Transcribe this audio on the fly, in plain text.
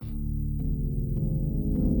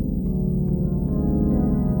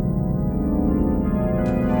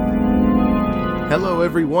Hello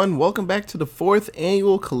everyone, welcome back to the 4th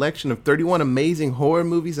annual collection of 31 amazing horror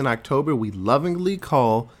movies in October we lovingly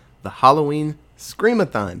call the Halloween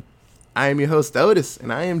Screamathon. I am your host Otis,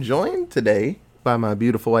 and I am joined today by my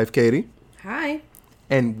beautiful wife Katie. Hi.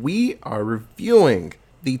 And we are reviewing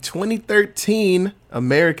the 2013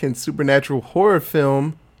 American supernatural horror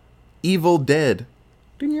film, Evil Dead.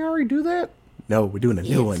 Didn't you already do that? No, we're doing a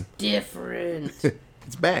new one. Different.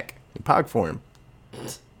 It's back in POG form.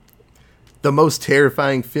 The most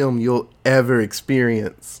terrifying film you'll ever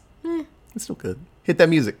experience. It's still good. Hit that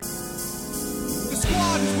music. The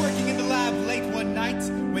squad was working in the lab late one night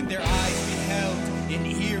when their eyes beheld an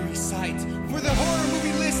eerie sight. For the horror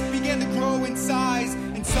movie list began to grow in size,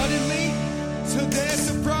 and suddenly, to their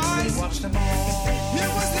surprise, they watched them all. It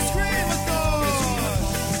was the Screamathon!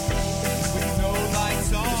 With no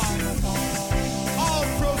lights on, all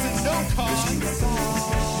pros and no cons. It was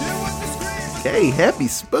the Screamathon! Hey, happy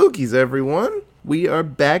spookies, everyone. We are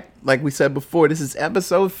back, like we said before. This is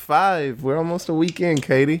episode 5. We're almost a week in,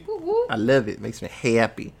 Katie. I love it. Makes me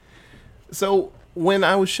happy. So, when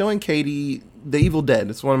I was showing Katie The Evil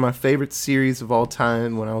Dead, it's one of my favorite series of all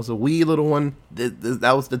time. When I was a wee little one,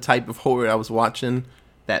 that was the type of horror I was watching.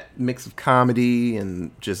 That mix of comedy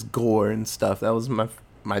and just gore and stuff. That was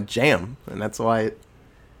my jam. And that's why it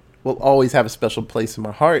will always have a special place in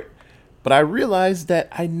my heart. But I realized that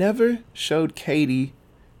I never showed Katie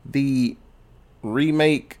the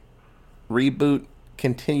remake, reboot,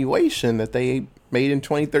 continuation that they made in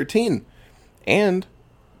 2013. And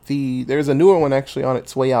there's a newer one actually on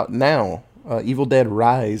its way out now. Evil Dead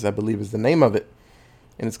Rise, I believe is the name of it.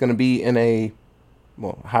 And it's going to be in a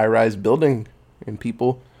high-rise building. And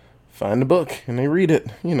people find the book and they read it.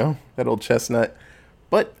 You know, that old chestnut.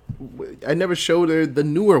 But I never showed her the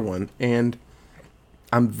newer one. And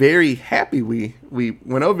I'm very happy we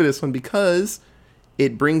went over this one because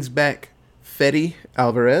it brings back Fede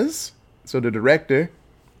Alvarez, so the director.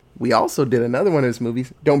 We also did another one of his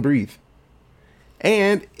movies, Don't Breathe.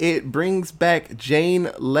 And it brings back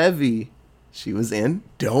Jane Levy. She was in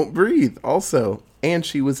Don't Breathe also. And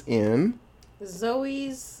she was in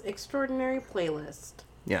Zoe's Extraordinary Playlist.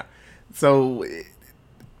 Yeah. So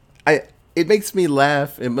it makes me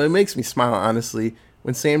laugh. It makes me smile, honestly,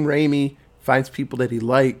 when Sam Raimi finds people that he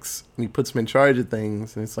likes and he puts them in charge of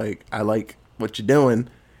things, and it's like, I like what you're doing.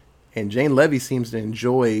 And Jane Levy seems to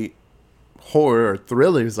enjoy horror or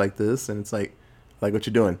thrillers like this, and it's like, I like what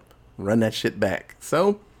you're doing, run that shit back.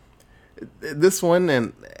 So this one,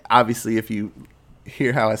 and obviously if you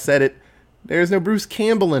hear how I said it, there's no Bruce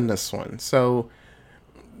Campbell in this one. So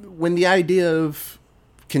when the idea of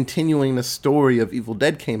continuing the story of Evil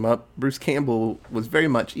Dead came up, Bruce Campbell was very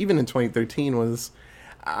much, even in 2013, was,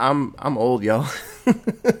 I'm old, y'all.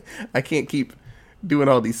 I can't keep doing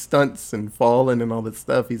all these stunts and falling and all that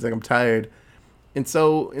stuff. He's like, I'm tired. And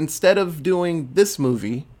so instead of doing this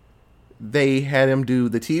movie, they had him do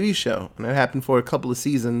the TV show. And that happened for a couple of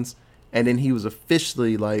seasons. And then he was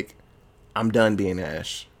officially like, I'm done being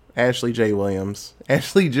Ash. Ashley Joanna Williams.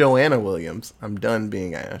 I'm done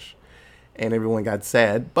being Ash. And everyone got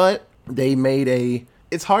sad. But they made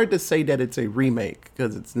it's hard to say that it's a remake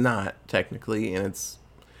because it's not technically. And it's,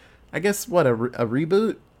 I guess, a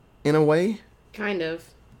reboot in a way? Kind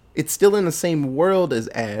of. It's still in the same world as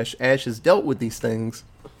Ash. Ash has dealt with these things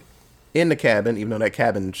in the cabin, even though that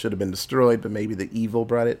cabin should have been destroyed, but maybe the evil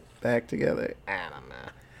brought it back together. I don't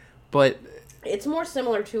know. But It's more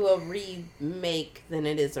similar to a remake than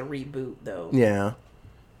it is a reboot, though. yeah.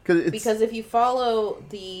 Because if you follow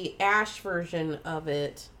the Ash version of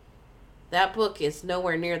it, that book is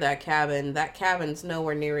nowhere near that cabin. That cabin's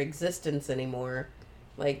nowhere near existence anymore.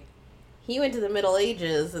 Like, he went to the Middle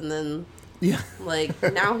Ages, and then, Yeah.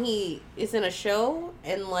 like, now he is in a show,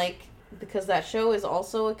 and, like, because that show is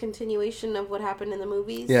also a continuation of what happened in the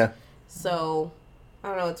movies. Yeah. So, I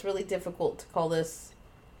don't know, it's really difficult to call this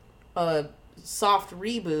a soft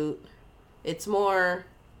reboot. It's more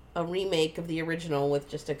a remake of the original with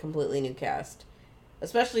just a completely new cast.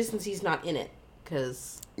 Especially since he's not in it,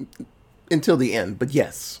 because Until the end, but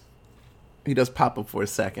yes. He does pop up for a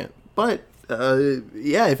second. But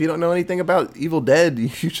yeah, if you don't know anything about Evil Dead, you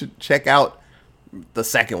should check out the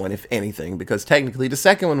second one, if anything, because technically the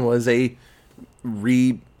second one was a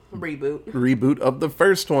reboot of the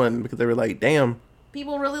first one, because they were like, damn.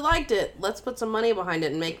 People really liked it. Let's put some money behind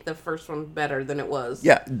it and make the first one better than it was.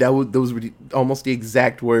 Yeah, those were almost the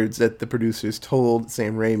exact words that the producers told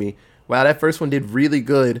Sam Raimi. Wow, that first one did really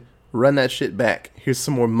good. Run that shit back. Here's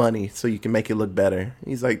some more money so you can make it look better.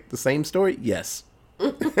 He's like, the same story? Yes.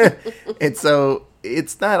 And so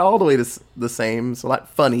it's not all the way the same. It's a lot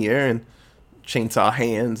funnier, and chainsaw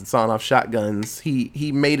hands and sawing off shotguns.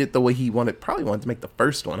 He made it the way he probably wanted to make the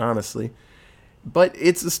first one, honestly. But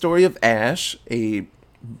it's the story of Ash, an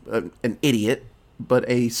idiot, but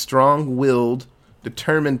a strong-willed,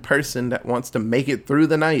 determined person that wants to make it through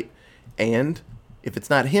the night. And if it's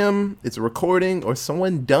not him, it's a recording or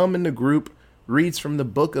someone dumb in the group reads from the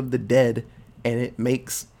Book of the Dead, and it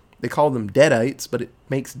makes, they call them Deadites, but it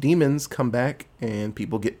makes demons come back and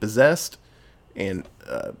people get possessed and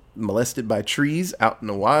molested by trees out in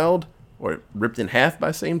the wild or ripped in half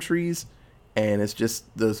by same trees. And it's just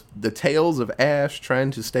the tales of Ash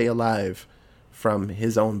trying to stay alive from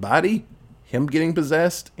his own body, him getting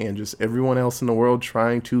possessed, and just everyone else in the world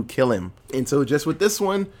trying to kill him. And so just with this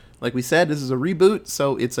one, like we said, this is a reboot,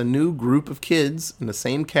 so it's a new group of kids in the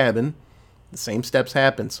same cabin. The same steps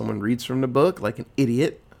happen. Someone reads from the book like an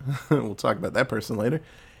idiot. We'll talk about that person later.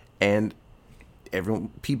 And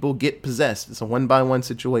people get possessed. It's a one-by-one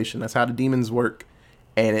situation. That's how the demons work.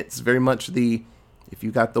 And it's very much if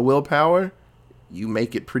you got the willpower, you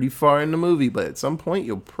make it pretty far in the movie, but at some point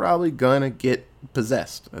you're probably gonna get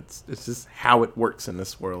possessed. It's just how it works in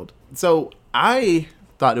this world. So I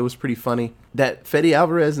thought it was pretty funny that Fede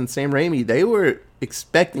Alvarez and Sam Raimi, they were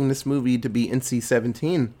expecting this movie to be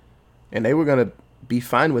NC-17, and they were gonna be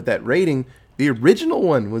fine with that rating. The original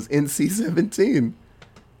one was NC-17.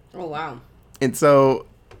 Oh wow! And so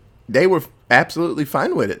they were absolutely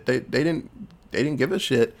fine with it. They didn't give a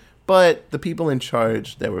shit. But the people in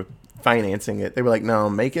charge that were financing it, they were like, no,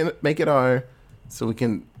 make it R so we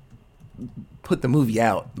can put the movie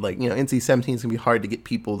out. Like, NC-17 is gonna be hard to get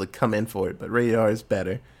people to come in for it, but rated R is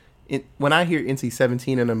better. When I hear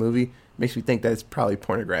NC-17 in a movie, it makes me think that it's probably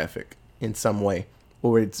pornographic in some way,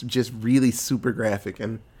 or it's just really super graphic,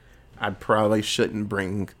 and I probably shouldn't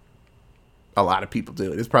bring a lot of people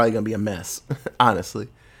to it. It's probably gonna be a mess, honestly.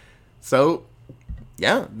 So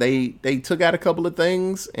yeah, they took out a couple of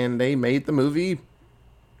things and they made the movie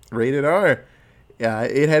rated R. Yeah,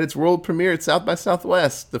 it had its world premiere at South by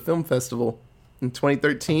Southwest, the film festival, in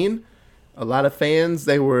 2013. A lot of fans,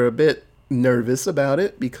 they were a bit nervous about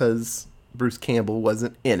it because Bruce Campbell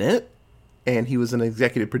wasn't in it and he was an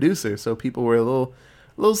executive producer, so people were a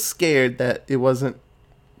little scared that it wasn't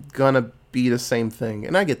gonna be the same thing.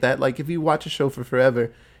 And I get that. Like, if you watch a show for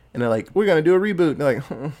forever and they're like, we're gonna do a reboot, and they're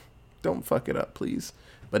like, don't fuck it up, please.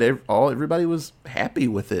 But everybody was happy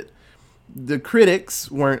with it. The critics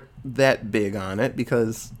weren't that big on it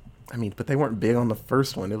because, but they weren't big on the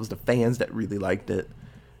first one. It was the fans that really liked it.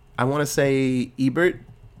 I want to say Ebert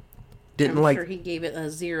didn't I'm sure he gave it a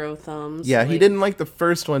 0 thumbs. Yeah, he didn't like the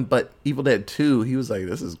first one, but Evil Dead 2, he was like,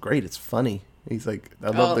 this is great, it's funny. He's like, I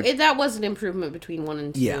love that was an improvement between 1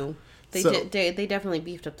 and 2. Yeah. They definitely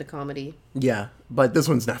beefed up the comedy. Yeah, but this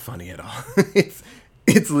one's not funny at all.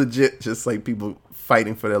 It's legit just like people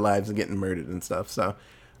fighting for their lives and getting murdered and stuff. So,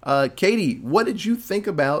 Katie, what did you think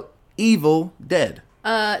about Evil Dead?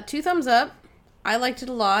 2 thumbs up. I liked it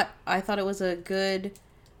a lot. I thought it was a good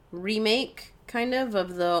remake, kind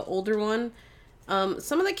of the older one.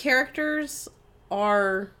 Some of the characters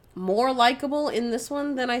are more likable in this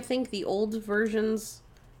one than I think the old versions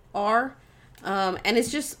are. And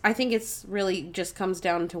it's just, I think it's really just comes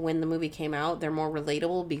down to when the movie came out. They're more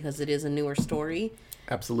relatable because it is a newer story.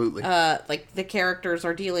 Absolutely. Like, the characters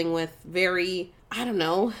are dealing with very, I don't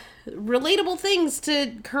know, relatable things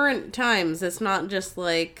to current times. It's not just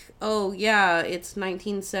like, oh, yeah, it's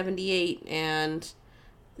 1978 and,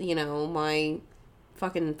 my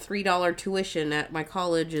fucking $3 tuition at my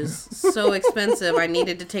college is so expensive. I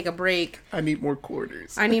needed to take a break. I need more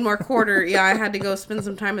quarters. Yeah, I had to go spend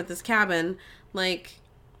some time at this cabin. Like,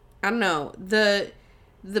 I don't know.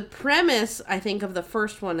 The premise, I think, of the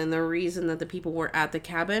first one and the reason that the people were at the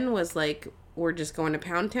cabin was, like, we're just going to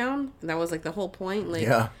Pound Town. And that was, like, the whole point. Like,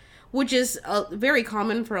 yeah. Which is very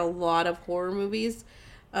common for a lot of horror movies.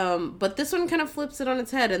 But this one kind of flips it on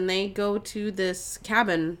its head, and they go to this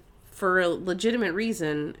cabin for a legitimate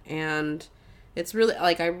reason. And it's really,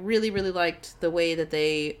 like, I really, really liked the way that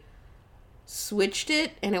they switched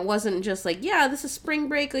it, and it wasn't just like, yeah, this is spring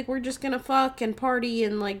break, like, we're just gonna fuck and party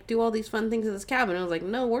and, like, do all these fun things at this cabin. I was like,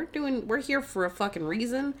 no, we're here for a fucking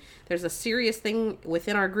reason. There's a serious thing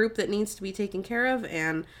within our group that needs to be taken care of,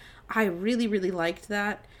 and I really, really liked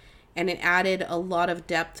that, and it added a lot of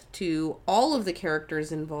depth to all of the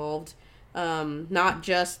characters involved, not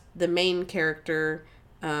just the main character,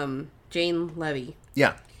 Jane Levy.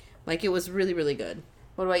 Yeah. Like, it was really, really good.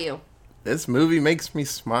 What about you? This movie makes me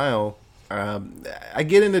smile. I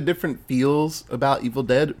get into different feels about Evil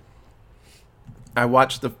Dead. I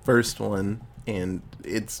watched the first one, and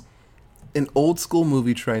it's an old school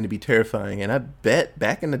movie trying to be terrifying, and I bet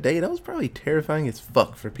back in the day that was probably terrifying as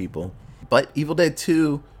fuck for people. But Evil Dead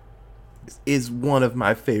 2 is one of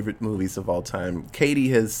my favorite movies of all time. Katie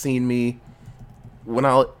has seen me when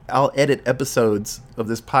I'll edit episodes of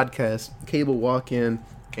this podcast. Katie will walk in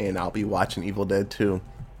and I'll be watching Evil Dead 2.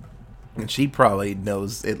 And she probably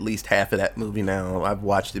knows at least half of that movie now. I've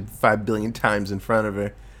watched it 5 billion times in front of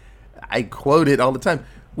her. I quote it all the time.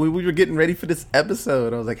 When we were getting ready for this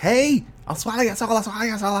episode, I was like, hey,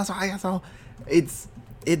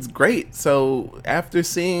 it's great. So after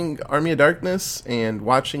seeing Army of Darkness and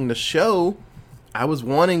watching the show, I was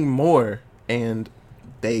wanting more. And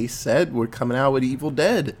they said we're coming out with Evil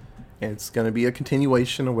Dead. And it's going to be a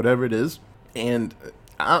continuation or whatever it is. And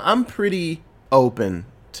I'm pretty open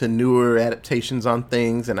to newer adaptations on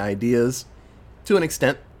things and ideas to an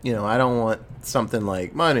extent. You know, I don't want something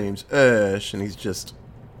like, my name's Ash, and he's just,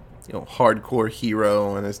 you know, hardcore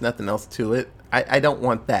hero and there's nothing else to it. I don't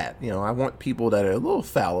want that. You know, I want people that are a little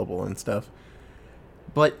fallible and stuff.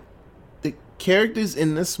 But the characters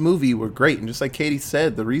in this movie were great. And just like Katie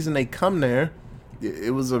said, the reason they come there,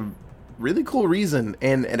 it was a really cool reason.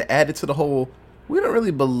 And it added to the whole, we don't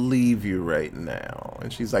really believe you right now.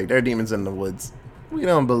 And she's like, there are demons in the woods. We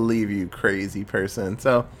don't believe you, crazy person.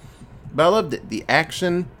 So, but I loved it. The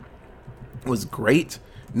action was great.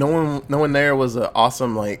 No one there was an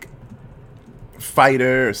awesome, like,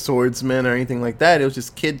 fighter or swordsman or anything like that. It was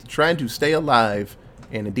just kids trying to stay alive,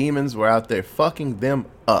 and the demons were out there fucking them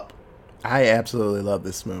up. I absolutely love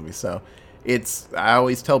this movie. So I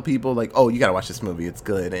always tell people, like, oh, you gotta watch this movie, it's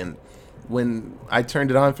good. And when I turned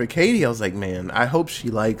it on for Katie, I was like, man, I hope she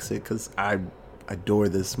likes it, because I adore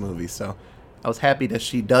this movie. So I was happy that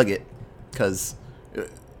she dug it, because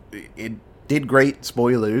it did great,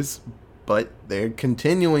 spoilers, but they're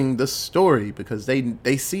continuing the story because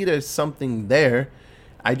they see there's something there.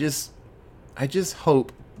 I just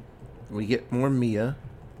hope we get more Mia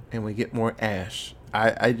and we get more Ash.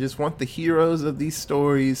 I just want the heroes of these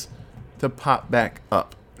stories to pop back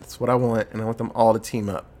up. That's what I want, and I want them all to team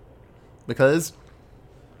up. Because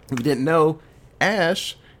if you didn't know,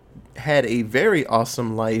 Ash had a very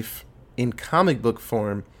awesome life in comic book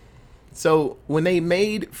form. So when they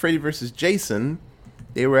made Freddy vs. Jason,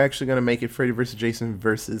 they were actually going to make it Freddy vs. Jason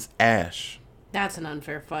versus Ash. That's an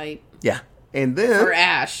unfair fight. Yeah. And then for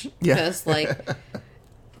Ash. Yeah. Because, like,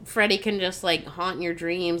 Freddy can just, like, haunt your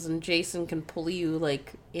dreams, and Jason can pull you,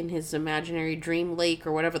 like, in his imaginary dream lake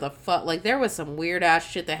or whatever the fuck. Like, there was some weird ass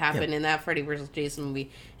shit that happened in that Freddy vs. Jason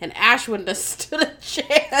movie, and Ash wouldn't have stood a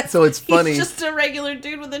chance. So it's funny. He's just a regular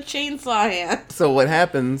dude with a chainsaw hand. So what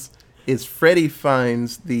happens is Freddy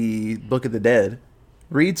finds the Book of the Dead,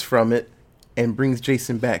 reads from it, and brings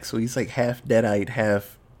Jason back. So he's like half Deadite,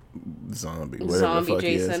 half zombie, whatever Zombie the fuck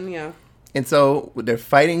Jason, he is. yeah. And so they're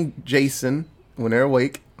fighting Jason when they're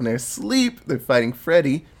awake. When they're asleep, they're fighting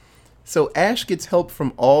Freddy. So Ash gets help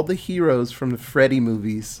from all the heroes from the Freddy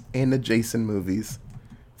movies and the Jason movies.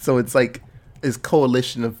 So it's like this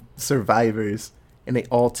coalition of survivors, and they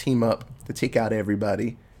all team up to take out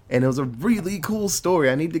everybody. And it was a really cool story.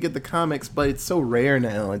 I need to get the comics, but it's so rare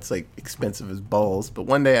now. It's like expensive as balls. But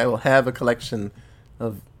one day I will have a collection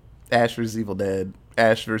of Ash vs. Evil Dead,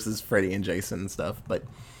 Ash versus Freddy and Jason and stuff. But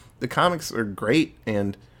the comics are great.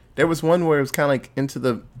 And there was one where it was kind of like into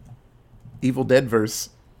the Evil Dead verse,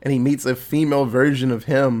 and he meets a female version of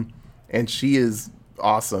him, and she is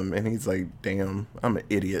awesome. And he's like, damn, I'm an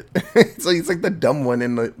idiot. So he's like the dumb one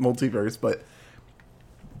in the multiverse. But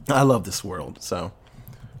I love this world. So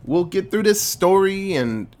we'll get through this story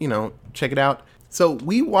and, you know, check it out. So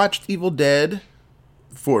we watched Evil Dead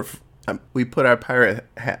we put our pirate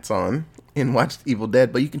hats on and watched Evil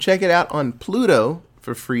Dead, but you can check it out on Pluto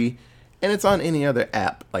for free, and it's on any other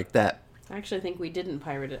app like that. I actually think we didn't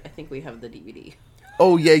pirate it. I think we have the DVD.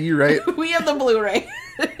 Oh, yeah, you're right. We have the Blu-ray.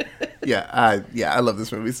 Yeah, I love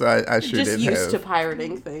this movie, so I sure just did used to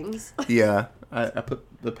pirating things. Yeah, I put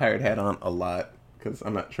the pirate hat on a lot because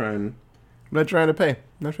I'm not trying to pay.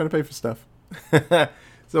 I'm not trying to pay for stuff.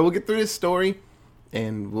 So we'll get through this story,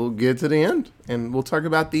 and we'll get to the end, and we'll talk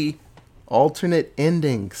about the alternate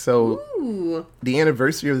ending. So Ooh. The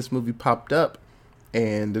anniversary of this movie popped up,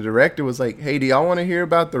 and the director was like, hey, do y'all want to hear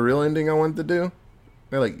about the real ending I wanted to do?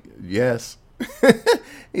 They're like, yes.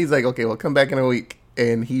 He's like, okay, well, come back in a week.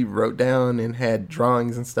 And he wrote down and had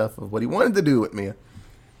drawings and stuff of what he wanted to do with Mia.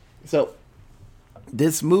 So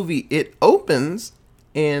this movie, it opens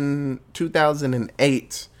in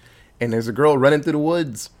 2008, and there's a girl running through the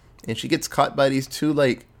woods, and she gets caught by these two,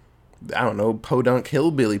 like, I don't know, podunk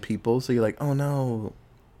hillbilly people. So you're like, oh no,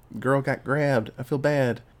 girl got grabbed. I feel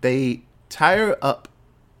bad. They tie her up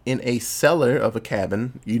in a cellar of a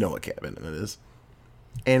cabin. You know what cabin it is.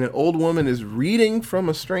 And an old woman is reading from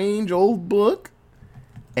a strange old book.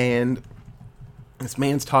 And this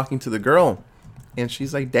man's talking to the girl. And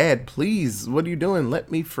she's like, Dad, please, what are you doing?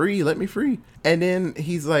 Let me free. Let me free. And then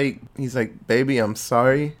he's like, baby, I'm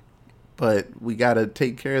sorry, but we got to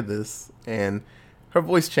take care of this. And her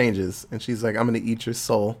voice changes. And she's like, I'm going to eat your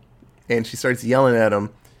soul. And she starts yelling at him.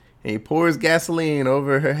 And he pours gasoline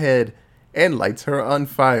over her head and lights her on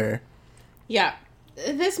fire. Yeah.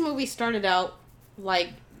 This movie started out like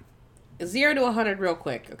 0 to 100 real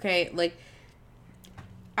quick, okay? Like,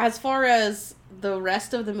 as far as the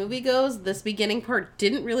rest of the movie goes, this beginning part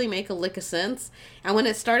didn't really make a lick of sense. And when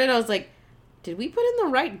it started, I was like, did we put in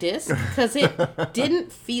the right disc? Because it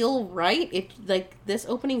didn't feel right. It, like, this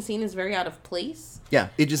opening scene is very out of place. Yeah,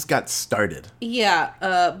 it just got started. Yeah,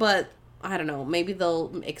 but I don't know. Maybe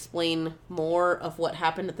they'll explain more of what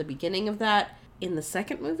happened at the beginning of that in the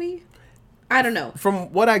second movie. I don't know.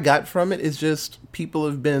 From what I got from it is just people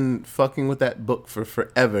have been fucking with that book for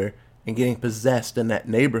forever and getting possessed in that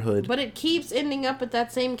neighborhood. But it keeps ending up at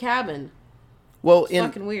that same cabin. Well, It's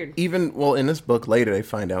fucking weird. In this book later they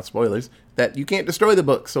find out, spoilers, that you can't destroy the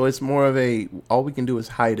book, so it's more of a all we can do is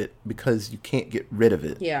hide it because you can't get rid of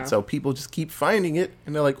it. Yeah. So people just keep finding it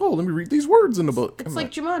and they're like, oh, let me read these words in the book. It's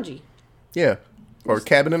like Jumanji. yeah, or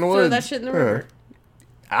Cabin in the Woods. Throw that shit in the river.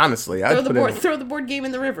 Honestly, I'd Throw the board game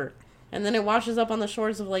in the river, and then it washes up on the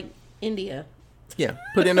shores of like India. Yeah,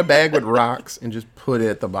 put in a bag with rocks and just put it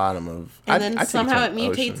at the bottom of. And then I'd take somehow to it the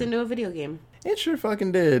mutates ocean. into a video game. It sure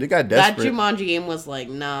fucking did. It got That desperate. Jumanji game was like,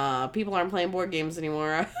 nah, people aren't playing board games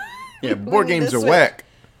anymore. Yeah, We board need games to are switch. whack.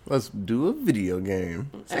 Let's do a video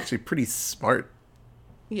game. It's actually pretty smart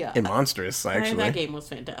Yeah. and monstrous, actually. That game was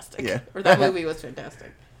fantastic. Yeah. Or that movie was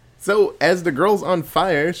fantastic. So, as the girl's on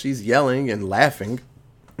fire, she's yelling and laughing.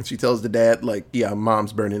 And she tells the dad, like, yeah,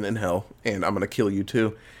 mom's burning in hell, and I'm going to kill you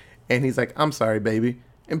too. And he's like, I'm sorry, baby.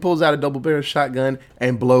 And pulls out a double-barrel shotgun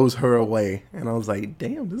and blows her away. And I was like,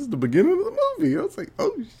 damn, this is the beginning of the movie. I was like,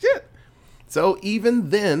 oh, shit. So,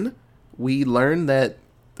 even then, we learned that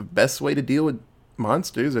the best way to deal with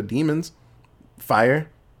monsters or demons, fire,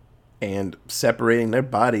 and separating their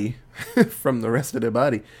body from the rest of their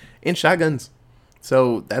body, and shotguns.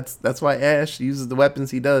 So that's why Ash uses the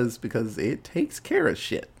weapons he does, because it takes care of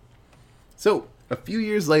shit. So a few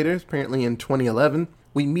years later, apparently in 2011,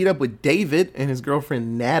 we meet up with David and his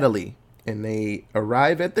girlfriend Natalie, and they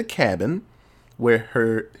arrive at the cabin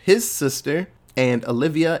where his sister and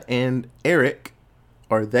Olivia and Eric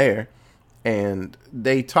are there, and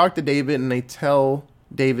they talk to David and they tell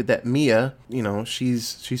David that Mia,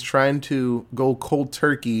 she's trying to go cold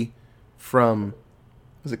turkey from,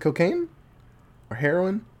 was it cocaine or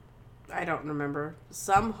heroin? I don't remember.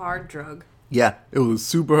 Some hard drug. Yeah, it was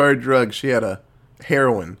super hard drug. She had a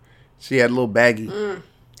heroin. She had a little baggie.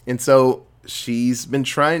 And so she's been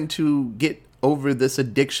trying to get over this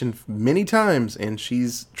addiction many times, and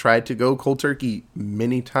she's tried to go cold turkey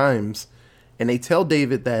many times. And they tell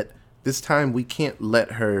David that this time we can't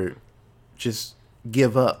let her just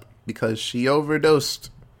give up, because she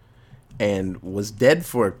overdosed and was dead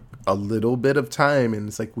for a little bit of time, and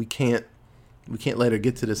it's like we can't let her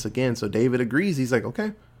get to this again. So David agrees. He's like,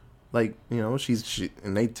 okay, like,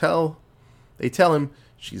 and they tell him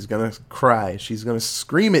she's gonna cry, she's gonna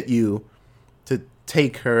scream at you to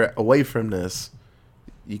take her away from this.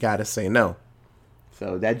 You gotta say no.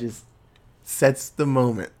 So that just sets the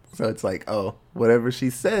moment. So it's like, oh, whatever she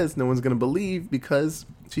says, no one's gonna believe, because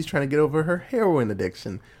she's trying to get over her heroin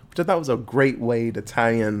addiction, which I thought was a great way to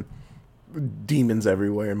tie in demons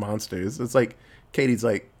everywhere and monsters. It's like Katie's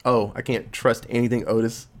like, oh, I can't trust anything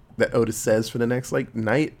Otis says for the next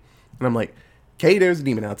night, and I'm like, Katie, there's a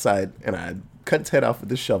demon outside, and I cut its head off with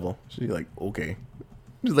this shovel. She's like, okay.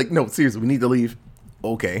 She's like, no, seriously, we need to leave.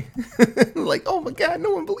 Okay. Like, oh my god, no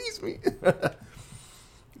one believes me.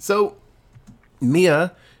 So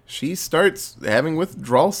Mia, she starts having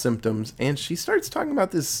withdrawal symptoms, and she starts talking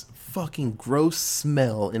about this fucking gross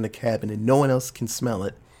smell in the cabin, and no one else can smell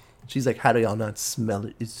it. She's like, how do y'all not smell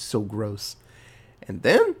it? It's so gross. And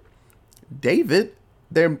then David,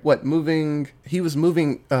 he was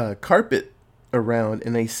moving carpet around,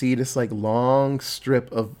 and they see this long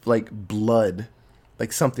strip of blood,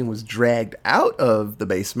 like something was dragged out of the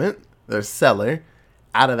basement, their cellar,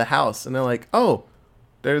 out of the house. And they're like, oh,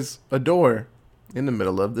 there's a door in the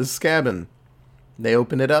middle of this cabin. They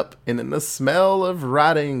open it up, and then the smell of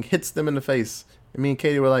rotting hits them in the face. And me and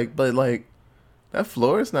Katie were like, but that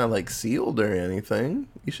floor is not sealed or anything.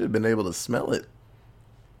 You should have been able to smell it.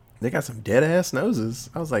 They got some dead ass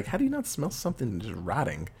noses. I was like, how do you not smell something just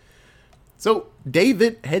rotting? So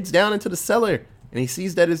David heads down into the cellar, and he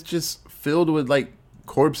sees that it's just filled with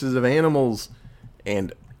corpses of animals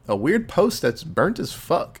and a weird post that's burnt as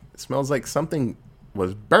fuck. It smells like something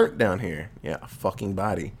was burnt down here. Yeah, a fucking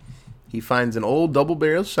body. He finds an old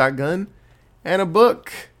double-barrel shotgun and a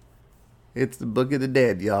book. It's the Book of the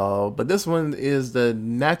Dead, y'all. But this one is the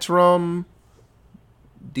Naturom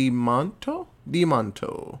Demonto?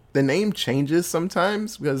 Demonto. The name changes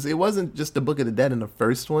sometimes because it wasn't just the Book of the Dead in the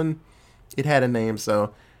first one. It had a name,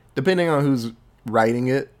 so depending on who's writing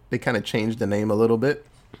it, they kind of changed the name a little bit.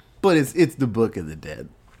 But it's the Book of the Dead.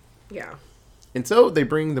 Yeah. And so they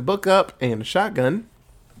bring the book up and a shotgun.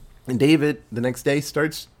 And David, the next day,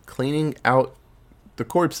 starts cleaning out the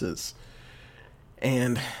corpses.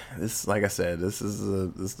 And this, like I said, this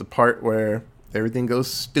is the part where everything goes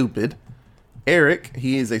stupid. Eric,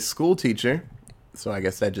 he is a school teacher, so I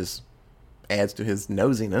guess that just adds to his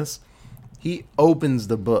nosiness. He opens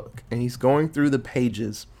the book, and he's going through the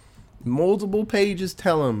pages. Multiple pages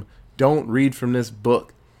tell him, don't read from this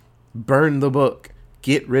book. Burn the book.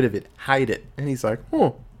 Get rid of it. Hide it. And he's like,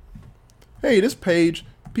 hey, this page,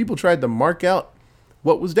 people tried to mark out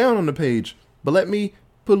what was down on the page, but let me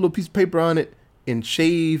put a little piece of paper on it and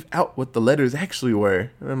shave out what the letters actually were.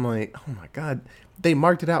 And I'm like, oh my God, they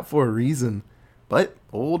marked it out for a reason. But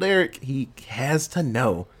old Eric, he has to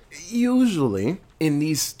know. Usually in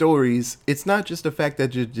these stories, it's not just the fact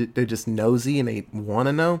that they're just nosy and they want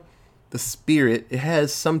to know. The spirit, it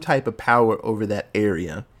has some type of power over that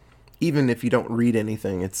area. Even if you don't read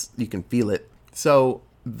anything, you can feel it. So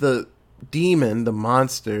the demon, the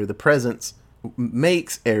monster, the presence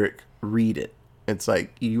makes Eric read it. It's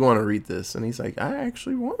like, you want to read this? And he's like, I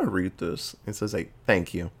actually want to read this. And so it's like,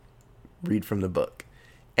 thank you. Read from the book.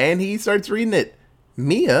 And he starts reading it.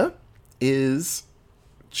 Mia is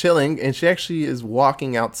chilling, and she actually is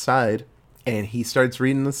walking outside. And he starts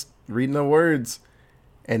reading the words.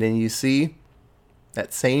 And then you see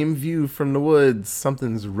that same view from the woods.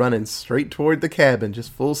 Something's running straight toward the cabin,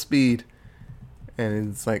 just full speed. And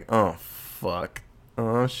it's like, oh, fuck.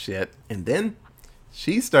 Oh, shit. And then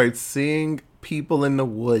she starts seeing people in the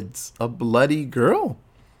woods. A bloody girl.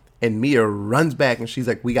 And Mia runs back, and she's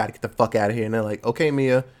like, we got to get the fuck out of here. And they're like, okay,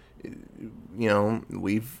 Mia,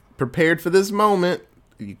 we've prepared for this moment.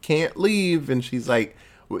 You can't leave. And she's like,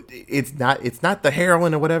 it's not the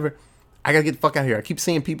heroin or whatever. I got to get the fuck out of here. I keep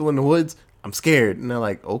seeing people in the woods. I'm scared. And they're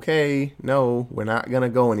like, okay, no, we're not going to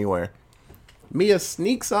go anywhere. Mia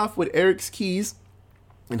sneaks off with Eric's keys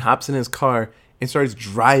and hops in his car and starts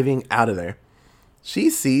driving out of there.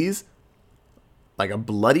 She sees like a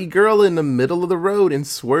bloody girl in the middle of the road and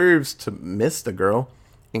swerves to miss the girl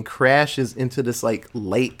and crashes into this like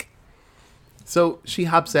lake. So she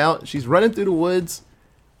hops out. She's running through the woods,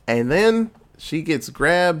 and then she gets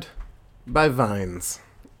grabbed by vines.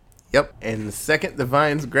 Yep. And the second the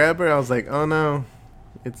vines grab her, I was like, oh no,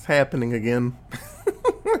 it's happening again.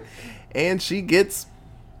 And she gets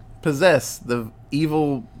possessed. The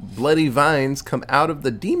evil bloody vines come out of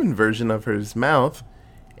the demon version of her mouth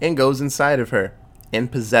and goes inside of her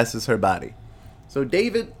and possesses her body. So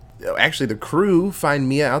actually the crew find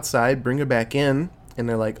Mia outside, bring her back in, and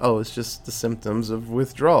they're like, oh, it's just the symptoms of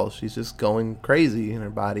withdrawal. She's just going crazy and her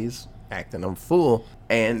body's acting a fool.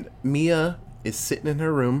 And Mia is sitting in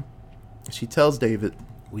her room. She tells David,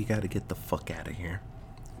 we got to get the fuck out of here.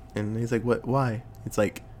 And he's like, what? Why? It's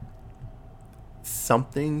like,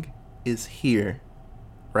 something is here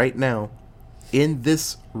right now in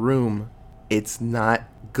this room. It's not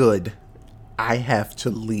good. I have to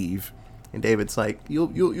leave. And David's like,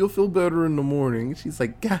 you'll feel better in the morning. She's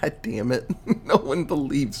like, God damn it. No one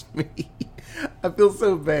believes me. I feel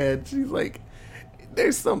so bad. She's like,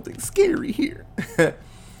 there's something scary here.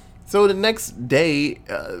 So the next day,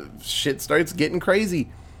 shit starts getting crazy.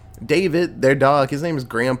 David, their dog, his name is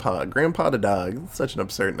Grandpa. Grandpa the dog. Such an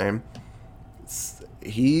absurd name.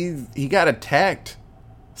 He got attacked.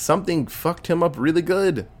 Something fucked him up really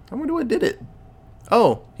good. I wonder what did it.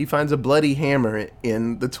 Oh, he finds a bloody hammer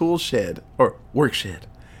in the tool shed, or work shed.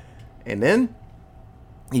 And then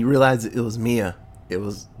he realized it was Mia. It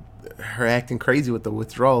was her acting crazy with the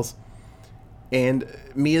withdrawals. And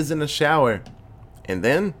Mia's in the shower. And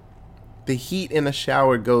then the heat in the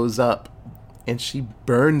shower goes up, and she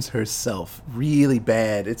burns herself really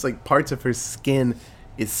bad. It's like parts of her skin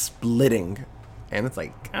is splitting. And it's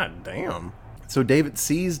like, God damn. So David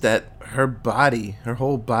sees that her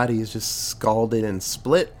whole body is just scalded and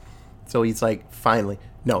split. So he's like, finally,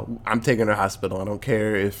 no, I'm taking her to the hospital. I don't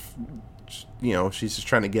care if, she's just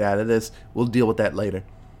trying to get out of this. We'll deal with that later.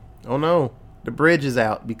 Oh no, the bridge is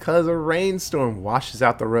out because a rainstorm washes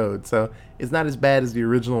out the road. So it's not as bad as the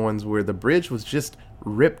original ones where the bridge was just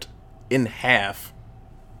ripped in half.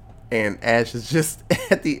 And Ash is just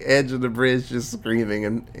at the edge of the bridge just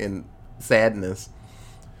screaming in sadness.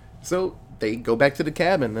 So they go back to the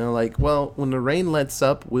cabin. They're like, well, when the rain lets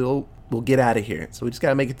up, we'll get out of here. So we just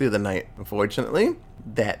gotta make it through the night. Unfortunately,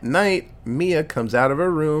 that night, Mia comes out of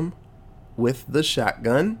her room with the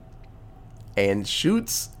shotgun and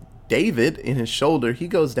shoots David in his shoulder. He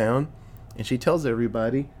goes down, and she tells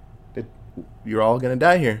everybody that you're all gonna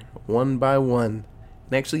die here, one by one.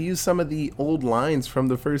 And actually use some of the old lines from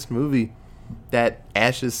the first movie that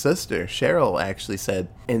Ash's sister, Cheryl, actually said.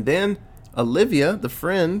 And then Olivia, the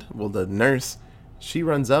friend, well, the nurse, she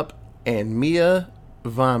runs up, and Mia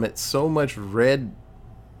vomits so much red,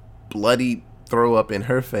 bloody throw up in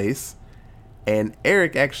her face. And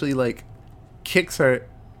Eric actually, like, kicks her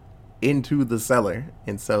into the cellar.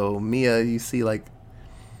 And so Mia, you see, like,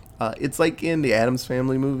 it's like in the Addams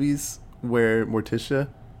Family movies where Morticia,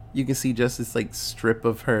 you can see just this, like, strip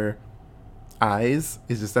of her eyes.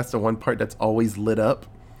 It's just, that's the one part that's always lit up.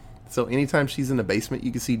 So anytime she's in the basement,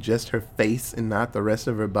 you can see just her face and not the rest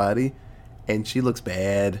of her body. And she looks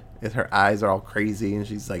bad, and her eyes are all crazy, and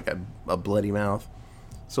she's like a bloody mouth.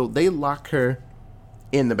 So they lock her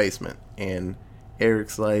in the basement, and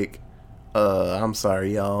Eric's like, I'm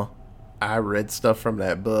sorry, y'all. I read stuff from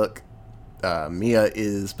that book. Mia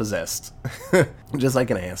is possessed. Just like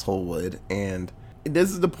an asshole would. And this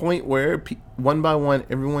is the point where one by one,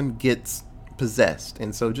 everyone gets possessed.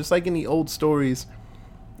 And so just like in the old stories,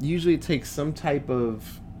 usually it takes some type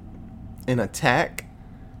of an attack,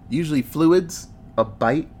 usually fluids, a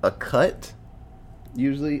bite, a cut.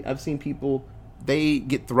 Usually I've seen people, they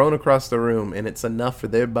get thrown across the room and it's enough for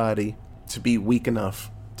their body to be weak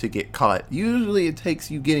enough to get caught. Usually it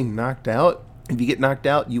takes you getting knocked out. If you get knocked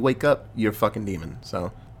out, you wake up, you're a fucking demon.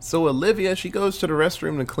 So Olivia, she goes to the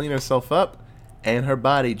restroom to clean herself up, and her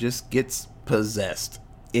body just gets possessed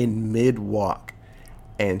in mid-walk.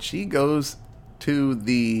 And she goes to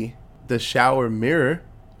the shower mirror,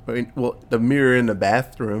 well, the mirror in the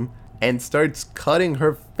bathroom, and starts cutting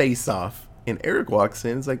her face off. And Eric walks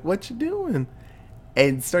in, is like, what you doing?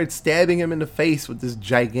 And starts stabbing him in the face with this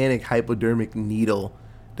gigantic hypodermic needle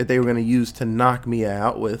that they were going to use to knock Mia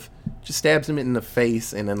out with. Just stabs him in the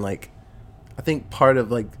face, and then, like, I think part of,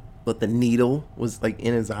 like, what the needle was, like,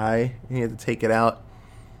 in his eye, and he had to take it out.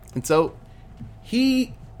 And so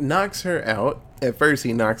he knocks her out. At first,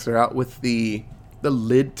 he knocks her out with the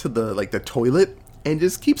lid to the, like, the toilet, and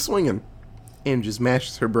just keeps swinging and just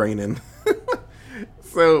mashes her brain in.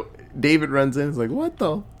 So David runs in, he's like, what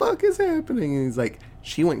the fuck is happening? And he's like,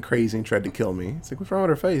 she went crazy and tried to kill me. He's like, what's wrong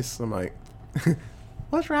with her face? I'm like,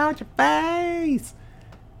 what's wrong with your face?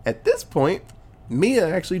 At this point, Mia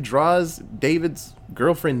actually draws David's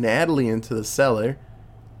girlfriend Natalie into the cellar,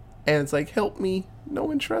 and it's like, help me, no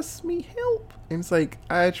one trusts me, help. And it's like,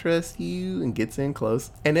 I trust you, and gets in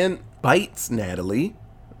close, and then bites Natalie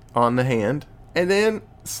on the hand, and then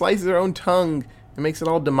slices her own tongue and makes it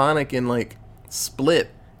all demonic and, like,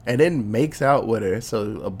 split, and then makes out with her.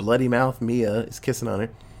 So a bloody mouth Mia is kissing on her.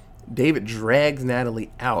 David drags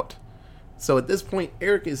Natalie out. So at this point,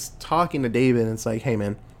 Eric is talking to David, and it's like, hey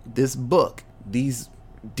man, this book, these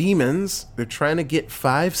demons, they're trying to get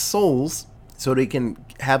 5 souls so they can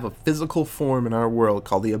have a physical form in our world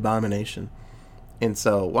called the Abomination. And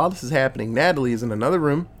so while this is happening, Natalie is in another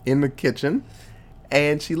room in the kitchen,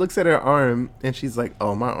 and she looks at her arm, and she's like,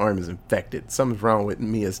 oh, my arm is infected. Something's wrong with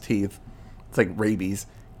Mia's teeth. It's like rabies.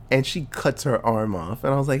 And she cuts her arm off,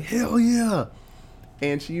 and I was like, hell yeah.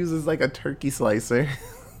 And she uses like a turkey slicer.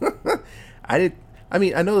 I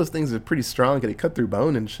know those things are pretty strong because they cut through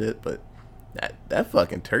bone and shit, but that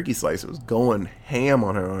fucking turkey slicer was going ham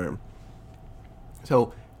on her arm.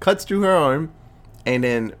 So cuts through her arm, and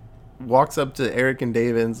then walks up to Eric and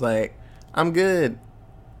David and's like, I'm good.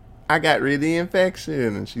 I got rid of the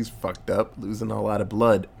infection. And she's fucked up, losing a lot of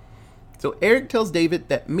blood. So Eric tells David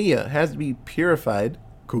that Mia has to be purified,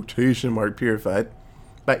 quotation mark purified,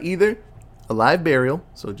 by either a live burial,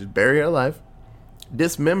 so just bury her alive,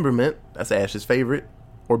 dismemberment, that's Ash's favorite,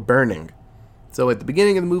 or burning. So at the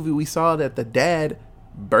beginning of the movie, we saw that the dad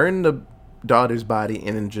burned the daughter's body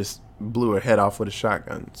and then just blew her head off with a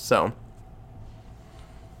shotgun. So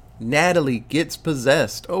Natalie gets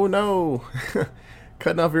possessed. Oh no.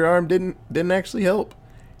 Cutting off your arm didn't actually help.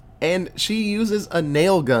 And she uses a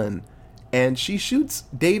nail gun, and she shoots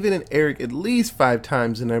David and Eric at least 5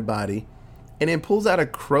 times in their body, and then pulls out a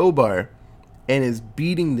crowbar and is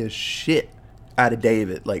beating the shit out of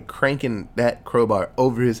David, like cranking that crowbar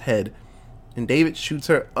over his head. And David shoots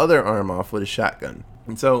her other arm off with a shotgun.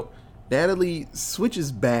 And so Natalie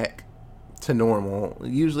switches back to normal.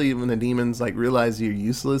 Usually when the demons like realize you're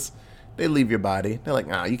useless, they leave your body. They're like,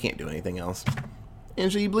 nah, you can't do anything else.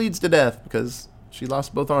 And she bleeds to death because she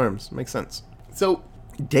lost both arms. Makes sense. So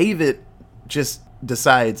David just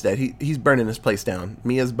decides that he's burning this place down.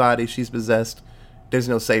 Mia's body, she's possessed. There's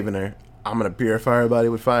no saving her. I'm going to purify her body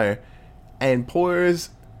with fire. And pours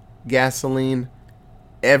gasoline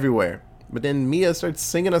everywhere. But then Mia starts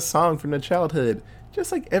singing a song from their childhood,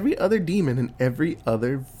 just like every other demon in every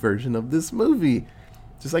other version of this movie.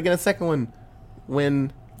 Just like in the second one,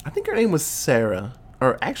 when I think her name was Sarah,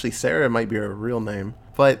 or actually Sarah might be her real name,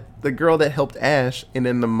 but the girl that helped Ash, and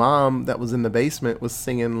then the mom that was in the basement was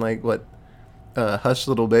singing like Hush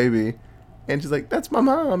Little Baby, and she's like, that's my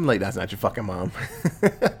mom. I'm like, that's not your fucking mom.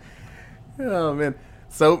 Oh man.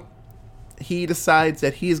 So he decides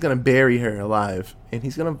that he's gonna bury her alive, and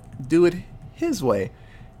he's gonna do it his way.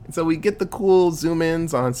 And so we get the cool zoom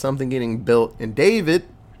ins on something getting built, and David,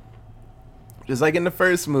 just like in the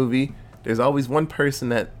first movie, there's always one person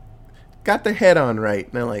that got their head on right,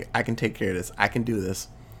 and they're like, I can take care of this, I can do this.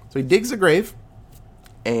 So he digs a grave,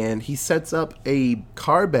 and he sets up a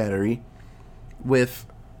car battery with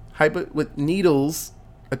needles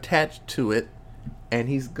attached to it, and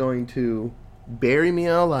he's going to bury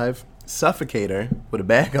Mia alive, suffocate her with a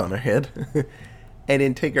bag on her head, and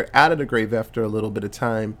then take her out of the grave after a little bit of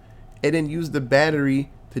time, and then use the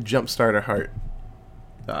battery to jumpstart her heart.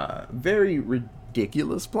 Very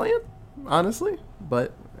ridiculous plan, honestly,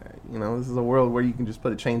 but you know, this is a world where you can just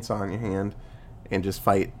put a chainsaw in your hand and just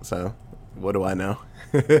fight, so what do I know?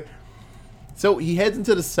 So he heads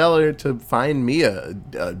into the cellar to find Mia,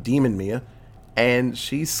 demon Mia, and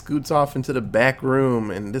she scoots off into the back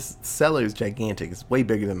room, and this cellar is gigantic. It's way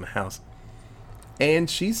bigger than the house. And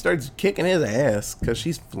she starts kicking his ass because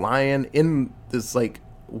she's flying in this like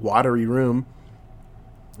watery room.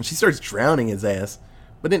 And she starts drowning his ass.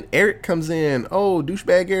 But then Eric comes in. Oh,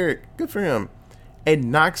 douchebag Eric. Good for him.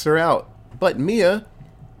 And knocks her out. But Mia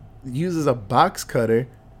uses a box cutter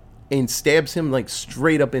and stabs him like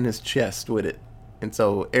straight up in his chest with it. And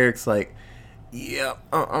so Eric's like, yeah,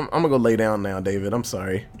 I'm gonna go lay down now, David. I'm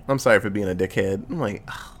sorry for being a dickhead. I'm like,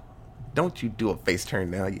 don't you do a face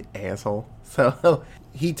turn now, you asshole. So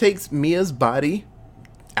he takes Mia's body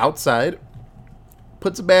outside,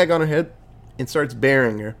 puts a bag on her head, and starts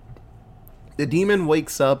burying her. The demon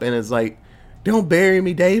wakes up and is like, don't bury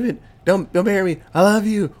me, David. Don't bury me. I love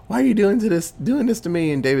you. Why are you doing this to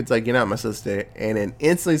me? And David's like, you're not my sister. And then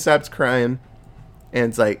instantly stops crying. And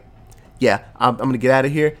it's like, yeah, I'm going to get out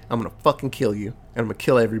of here. I'm going to fucking kill you. And I'm going to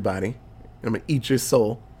kill everybody. And I'm going to eat your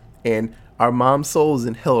soul. And our mom's soul is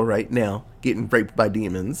in hell right now, getting raped by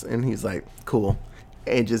demons. And he's like, cool.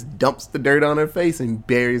 And just dumps the dirt on her face and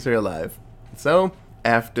buries her alive. So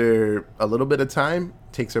after a little bit of time,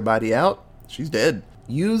 takes her body out. She's dead.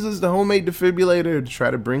 Uses the homemade defibrillator to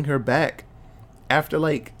try to bring her back. After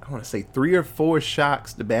like, I want to say 3 or 4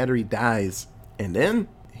 shocks, the battery dies. And then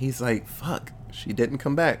he's like, fuck, she didn't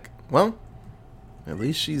come back. Well, at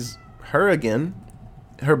least she's her again.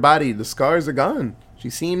 Her body, the scars are gone. She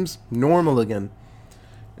seems normal again.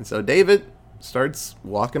 And so David starts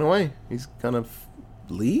walking away. He's gonna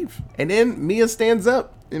leave. And then Mia stands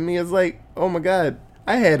up. And Mia's like, oh my God,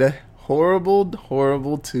 I had a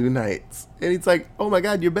horrible 2 nights. And he's like, oh my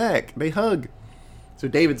God, you're back. They hug. So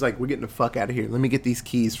David's like, we're getting the fuck out of here. Let me get these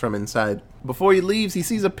keys from inside. Before he leaves, he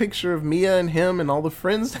sees a picture of Mia and him and all the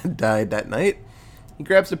friends that died that night. He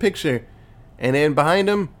grabs the picture. And then behind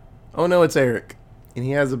him, oh no, it's Eric. And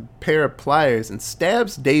he has a pair of pliers and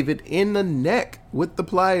stabs David in the neck with the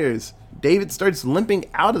pliers. David starts limping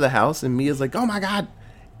out of the house and Mia's like, oh my God.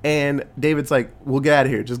 And David's like, we'll get out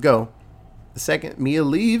of here. Just go. The second Mia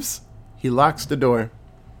leaves, he locks the door.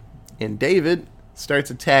 And David starts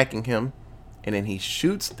attacking him. And then he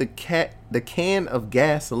shoots the can of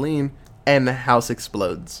gasoline and the house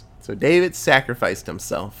explodes. So David sacrificed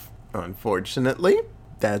himself. Unfortunately,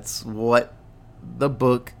 that's what the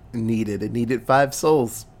book needed. It needed 5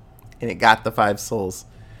 souls. And it got the 5 souls.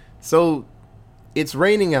 So it's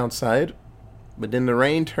raining outside. But then the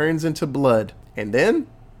rain turns into blood. And then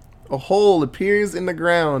a hole appears in the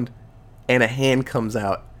ground. And a hand comes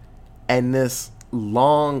out. And this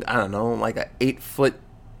long, I don't know, like a 8-foot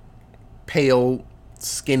pale,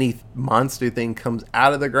 skinny monster thing comes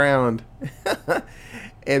out of the ground.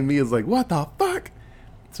 And Mia's like, what the fuck?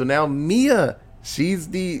 So now Mia, she's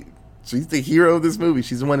the hero of this movie.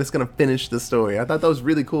 She's the one that's going to finish the story. I thought that was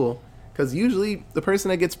really cool. Because usually the person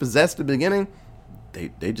that gets possessed at the beginning,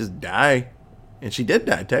 they just die. And she did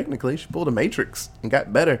die, technically. She pulled a Matrix and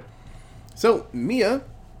got better. So Mia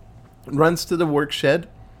runs to the work shed,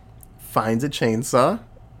 finds a chainsaw.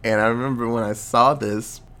 And I remember when I saw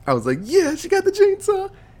this, I was like, yeah, she got the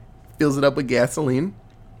chainsaw. Fills it up with gasoline.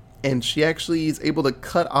 And she actually is able to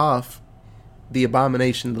cut off the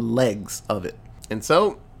abomination, the legs of it. And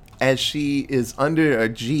so as she is under a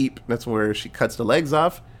Jeep, that's where she cuts the legs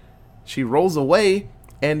off, she rolls away,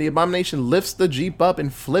 and the Abomination lifts the Jeep up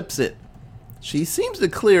and flips it. She seems to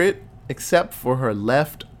clear it, except for her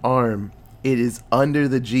left arm. It is under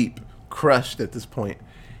the Jeep, crushed at this point.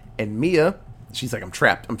 And Mia, she's like, I'm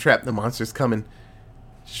trapped, the monster's coming.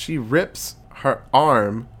 She rips her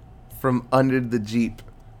arm from under the Jeep,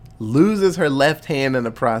 loses her left hand in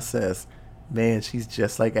the process. Man, she's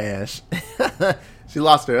just like Ash. She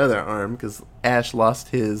lost her other arm because Ash lost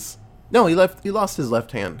his... No, he lost his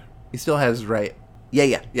left hand. He still has his right.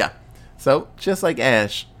 Yeah. So, just like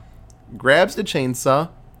Ash, grabs the chainsaw,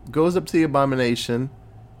 goes up to the Abomination,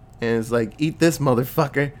 and is like, eat this,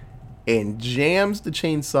 motherfucker, and jams the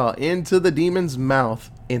chainsaw into the demon's mouth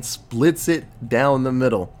and splits it down the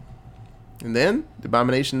middle. And then the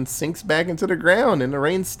Abomination sinks back into the ground and the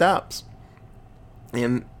rain stops.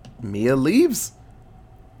 And Mia leaves.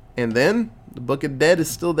 And then the Book of Dead is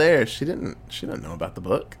still there. She didn't know about the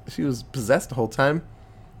book. She was possessed the whole time.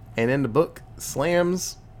 And then the book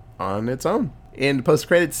slams on its own. In the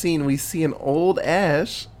post-credits scene, we see an old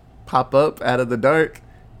Ash pop up out of the dark.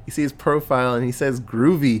 You see his profile and he says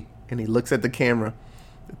groovy. And he looks at the camera.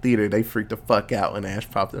 The theater, they freaked the fuck out when Ash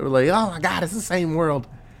popped up. They were like, oh my god, it's the same world.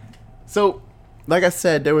 So, like I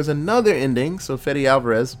said, there was another ending. So Fede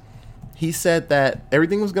Alvarez, he said that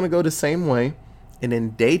everything was going to go the same way. And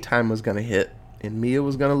then daytime was going to hit. And Mia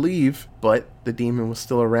was going to leave. But the demon was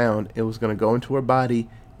still around. It was going to go into her body.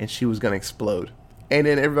 And she was going to explode. And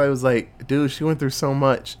then everybody was like, dude, she went through so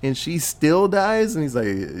much. And she still dies? And he's like,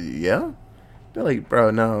 yeah? They're like,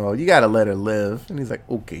 bro, no, you got to let her live. And he's like,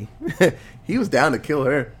 okay. He was down to kill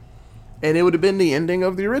her. And it would have been the ending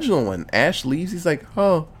of the original one. Ash leaves. He's like,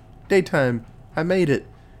 oh, daytime. I made it.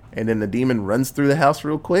 And then the demon runs through the house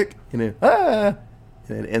real quick. And then,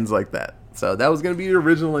 and it ends like that. So that was going to be the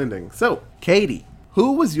original ending. So, Katie,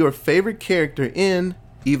 who was your favorite character in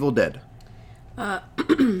Evil Dead? I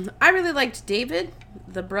really liked David,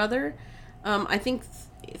 the brother. I think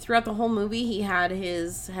throughout the whole movie he had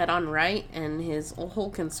his head on right, and his whole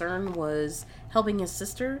concern was helping his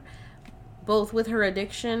sister, both with her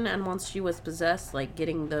addiction and once she was possessed, like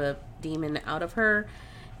getting the demon out of her.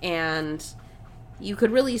 And you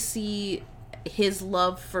could really see his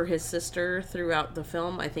love for his sister throughout the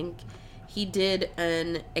film. I think he did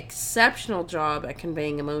an exceptional job at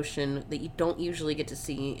conveying emotion that you don't usually get to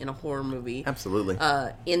see in a horror movie. Absolutely.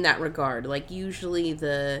 In that regard. Like, usually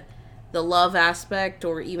the love aspect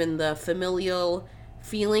or even the familial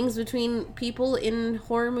feelings between people in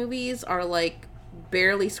horror movies are, like,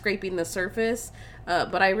 barely scraping the surface.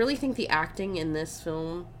 But I really think the acting in this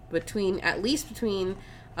film, between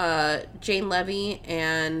Jane Levy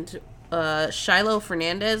and Shiloh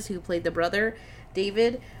Fernandez, who played the brother,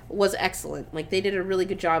 David, was excellent. Like, they did a really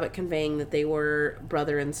good job at conveying that they were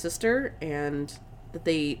brother and sister and that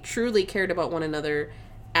they truly cared about one another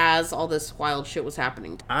as all this wild shit was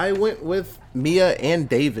happening. I went with Mia and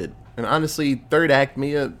David. And honestly, third act,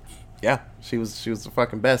 Mia, yeah, she was the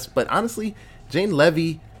fucking best. But honestly, Jane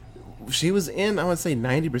Levy, she was in, I would say,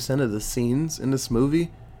 90% of the scenes in this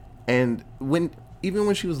movie. And even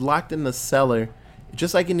when she was locked in the cellar,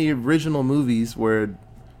 just like in the original movies where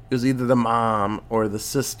it was either the mom or the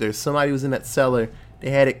sister, somebody was in that cellar, they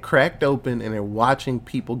had it cracked open and they're watching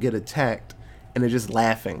people get attacked and they're just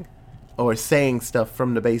laughing or saying stuff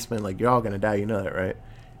from the basement like, you're all gonna die, you know that, right?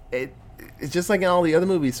 It's just like in all the other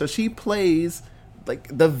movies. So she plays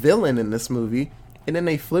like the villain in this movie, and then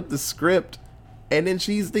they flip the script and then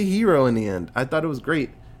she's the hero in the end. I thought it was great.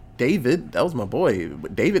 David, that was my boy.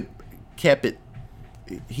 David kept it.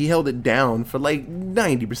 He held it down for like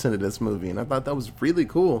 90% of this movie, and I thought that was really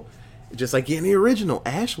cool. Just like in the original,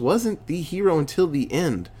 Ash wasn't the hero until the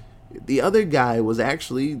end. The other guy was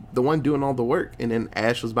actually the one doing all the work, and then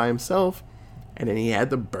Ash was by himself, and then he had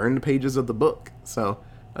to burn the pages of the book. So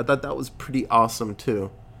I thought that was pretty awesome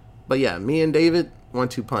too. But yeah, me and David,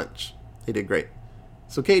 1-2 punch. They did great.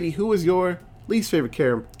 So Katie, who was your least favorite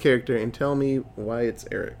character, and tell me why it's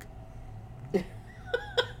Eric?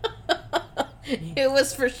 It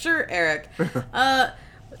was for sure Eric.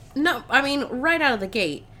 No, I mean, right out of the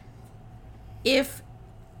gate, if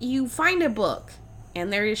you find a book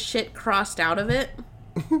and there is shit crossed out of it,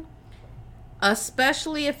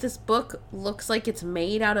 especially if this book looks like it's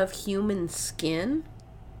made out of human skin,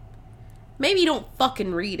 maybe don't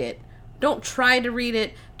fucking read it. Don't try to read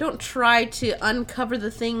it. Don't try to uncover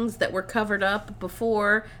the things that were covered up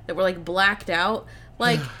before, that were like blacked out.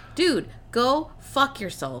 Like, dude, go fuck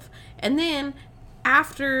yourself. And then,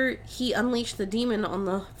 after he unleashed the demon on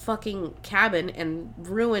the fucking cabin and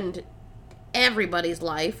ruined everybody's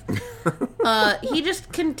life. He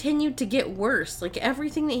just continued to get worse. Like,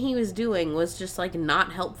 everything that he was doing was just, like,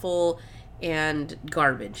 not helpful and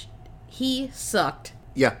garbage. He sucked.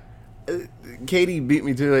 Yeah. Katie beat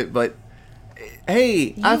me to it, but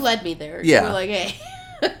hey. You led me there. Yeah. You were like, hey.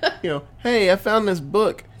 Hey, I found this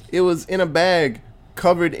book. It was in a bag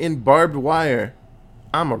covered in barbed wire.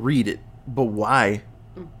 I'ma read it. But why?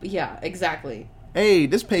 Yeah, exactly. Hey,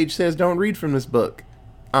 this page says don't read from this book.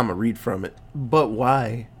 I'ma read from it. But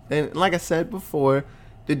why? And like I said before,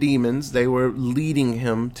 the demons, they were leading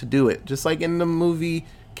him to do it. Just like in the movie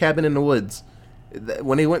Cabin in the Woods.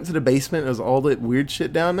 When they went to the basement, there was all that weird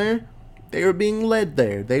shit down there. They were being led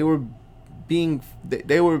there. They were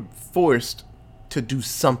forced to do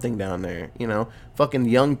something down there. You know, fucking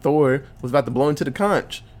young Thor was about to blow into the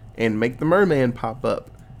conch and make the merman pop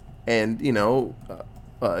up. And, you know,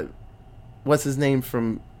 what's his name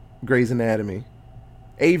from Grey's Anatomy?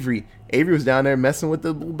 Avery. Avery was down there messing with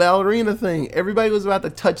the ballerina thing. Everybody was about to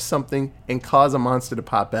touch something and cause a monster to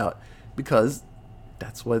pop out because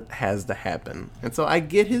that's what has to happen. And so I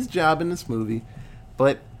get his job in this movie,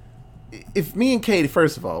 but if me and Katie,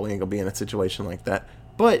 first of all, we ain't gonna be in a situation like that,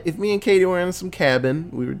 but if me and Katie were in some cabin,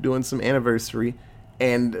 we were doing some anniversary,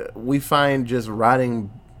 and we find just rotting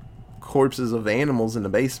corpses of animals in the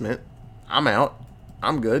basement, I'm out.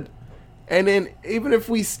 I'm good. And then even if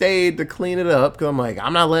we stayed to clean it up, because I'm like,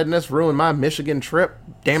 I'm not letting this ruin my Michigan trip,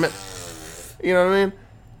 damn it. You know what I mean?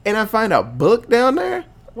 And I find a book down there,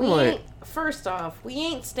 I'm like, First off, we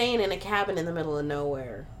ain't staying in a cabin in the middle of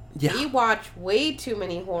nowhere. Yeah. We watch way too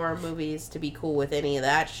many horror movies to be cool with any of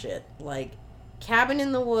that shit. Like, Cabin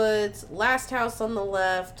in the Woods, Last House on the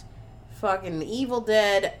Left, fucking Evil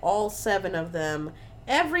Dead, all 7 of them.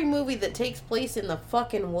 Every movie that takes place in the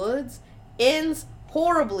fucking woods ends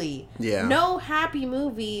horribly. Yeah. No happy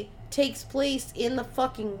movie takes place in the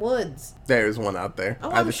fucking woods. There's one out there. Oh,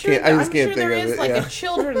 I just can't think there of is it. like Yeah. a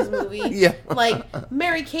children's movie. Yeah. Like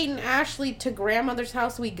Mary Kate and Ashley to Grandmother's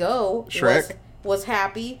House we go. Shrek was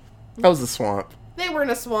happy. That was the swamp. They were in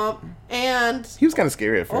a swamp, and He was kind of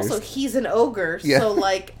scary at first. also he's an ogre. Yeah. So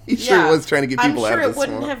like, He sure was trying to get people out of I'm sure the it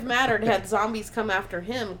wouldn't swamp. have mattered had zombies come after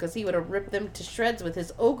him because he would have ripped them to shreds with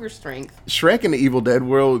his ogre strength. Shrek in the Evil Dead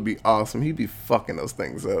world would be awesome. He'd be fucking those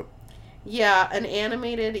things up. Yeah, an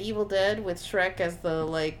animated Evil Dead with Shrek as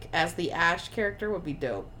the Ash character would be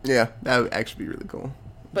dope. Yeah, that would actually be really cool.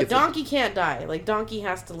 But Get the- Donkey can't die. Like, Donkey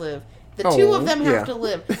has to live. The two of them have yeah. to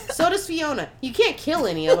live. So does Fiona. You can't kill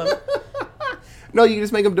any of them. No, you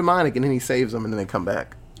just make him demonic and then he saves them and then they come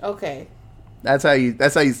back. Okay. That's how you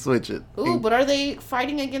switch it. Ooh, but are they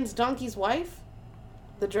fighting against Donkey's wife?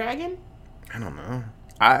 The dragon? I don't know.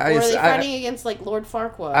 Or are they fighting against, like, Lord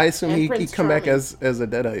Farquaad? I assume and he'd Prince come back Charming? as a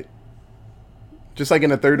Deadite. Just like in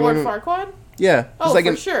the third Lord one. Farquaad? Yeah. Just Oh, like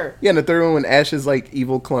for sure. Yeah, in the third one when Ash's like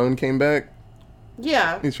evil clone came back.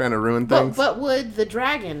 Yeah. He's trying to ruin things. But would the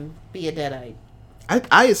dragon be a Deadite?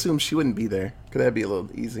 I assume she wouldn't be there. Because that'd be a little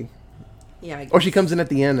easy. Yeah, I guess. Or she comes in at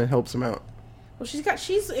the end and helps him out. Well,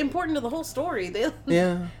 she's important to the whole story.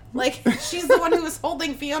 Yeah. Like, she's the one who was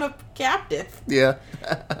holding Fiona captive. Yeah.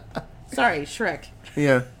 Sorry, Shrek.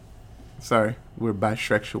 Yeah. Sorry. We're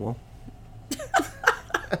bisexual.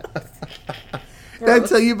 Did I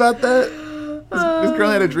tell you about that? This girl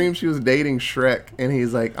had a dream she was dating Shrek, and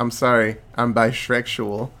he's like, I'm sorry, I'm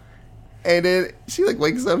bisexual. And then she like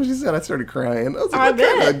wakes up and she said, I started crying. I was like,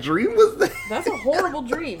 what kind of dream was that? That's a horrible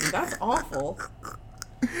dream. That's awful.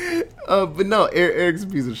 But no, Eric's a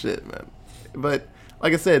piece of shit, man. But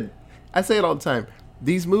like I said, I say it all the time.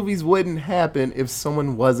 These movies wouldn't happen if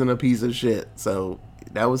someone wasn't a piece of shit. So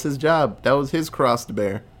that was his job. That was his cross to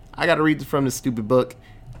bear. I got to read from this stupid book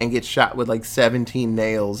and get shot with like 17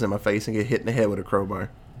 nails in my face and get hit in the head with a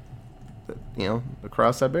crowbar. But, you know, the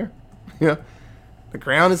cross I bear. Yeah. The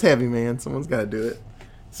crown is heavy, man. Someone's got to do it.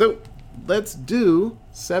 So let's do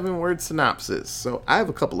 7-word synopsis. So I have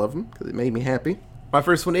a couple of them because it made me happy. My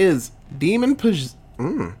first one is demon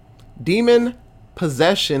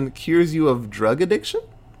possession cures you of drug addiction?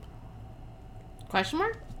 Question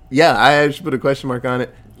mark? Yeah, I actually put a question mark on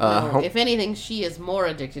it. No, if anything, she is more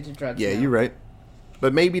addicted to drugs. Yeah, now. you're right.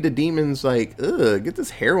 But maybe the demon's like, ugh, get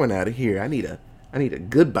this heroin out of here. I need a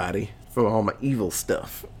good body for all my evil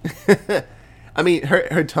stuff. I mean,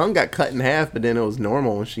 her tongue got cut in half, but then it was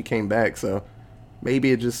normal when she came back, so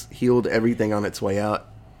maybe it just healed everything on its way out.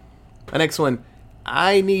 The next one,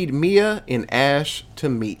 I need Mia and Ash to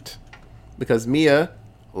meet. Because Mia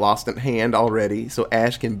lost a hand already, so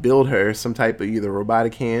Ash can build her some type of either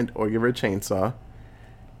robotic hand or give her a chainsaw.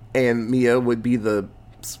 And Mia would be the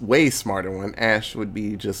way smarter one. Ash would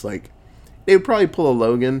be just like... They would probably pull a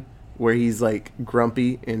Logan where he's like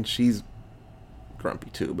grumpy and she's grumpy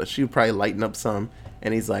too, but she would probably lighten up some.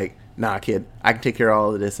 And he's like, nah, kid, I can take care of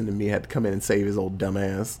all of this. And then Mia had to come in and save his old dumb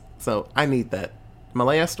ass. So I need that. My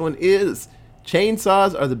last one is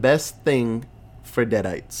chainsaws are the best thing for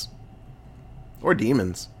deadites. Or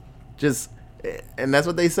demons. And that's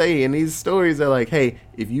what they say in these stories. They're like, hey,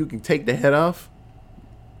 if you can take the head off,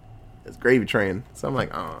 it's gravy train. So I'm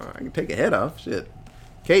like, oh, I can take a head off. Shit.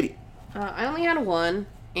 Katie. I only had one,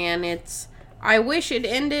 and it's, I wish it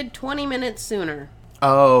ended 20 minutes sooner.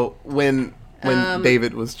 Oh, when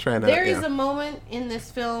David was trying to... There is a moment in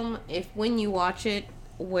this film, when you watch it,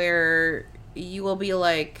 where you will be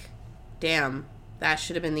like, damn, that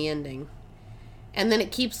should have been the ending. And then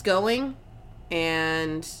it keeps going,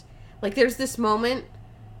 and like there's this moment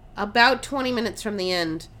about 20 minutes from the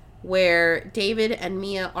end where David and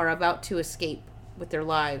Mia are about to escape with their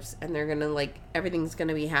lives, and they're gonna, like, everything's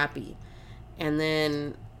gonna be happy. And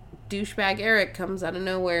then douchebag Eric comes out of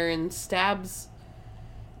nowhere and stabs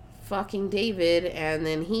fucking David, and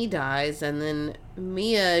then he dies, and then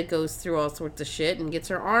Mia goes through all sorts of shit and gets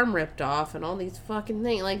her arm ripped off and all these fucking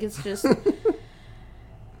things. Like, it's just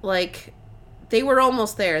like they were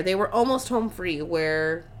almost there. They were almost home free,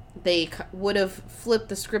 where they would have flipped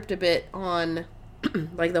the script a bit on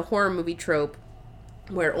like the horror movie trope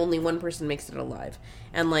where only one person makes it alive,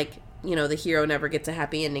 and, like, you know, the hero never gets a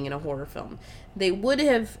happy ending in a horror film. They would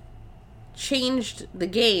have changed the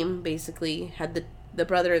game, basically, had the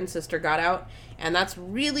brother and sister got out, and that's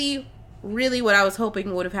really, really what I was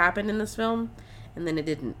hoping would have happened in this film, and then it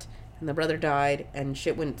didn't. And the brother died, and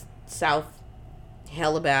shit went south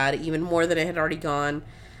hella bad, even more than it had already gone,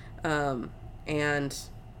 and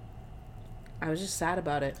I was just sad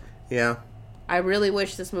about it. Yeah. I really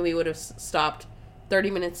wish this movie would have stopped 30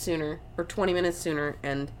 minutes sooner, or 20 minutes sooner,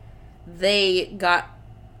 and they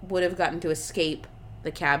would have gotten to escape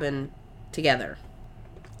the cabin together.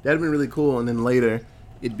 That'd been really cool, and then later,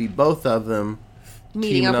 it'd be both of them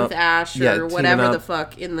meeting up with Ash, or yeah, whatever the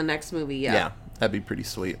fuck in the next movie, Yeah, that'd be pretty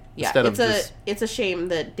sweet. Yeah, it's a shame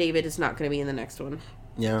that David is not going to be in the next one.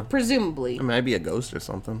 Yeah. Presumably. I mean, I'd be a ghost or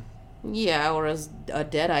something. Yeah, or as a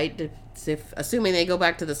deadite, assuming they go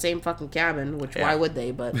back to the same fucking cabin, which why would they,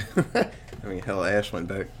 but... I mean, hell, Ash went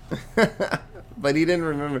back. But he didn't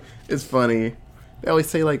remember. It's funny. They always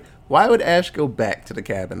say, like, why would Ash go back to the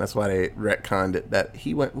cabin? That's why they retconned it, that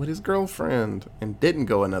he went with his girlfriend and didn't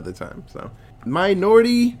go another time. So,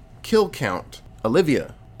 minority kill count.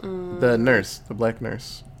 Olivia, the nurse, the black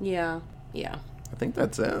nurse. Yeah. I think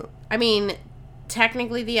that's it. I mean,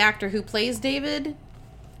 technically the actor who plays David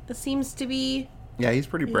seems to be... Yeah, he's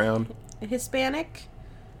pretty brown. Hispanic.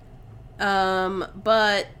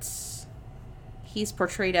 But he's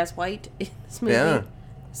portrayed as white in this movie. Yeah.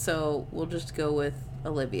 So we'll just go with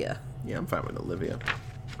Olivia. Yeah, I'm fine with Olivia.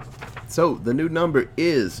 So, the new number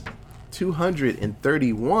is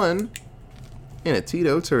 231 and a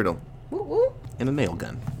Tito turtle. Woo woo. And a nail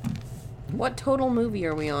gun. What total movie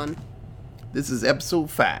are we on? This is episode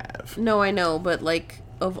 5. No, I know, but, like,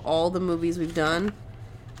 of all the movies we've done,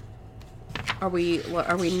 are we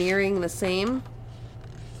nearing the same?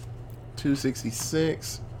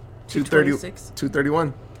 266. 226.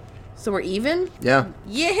 231. So we're even? Yeah.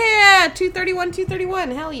 Yeah!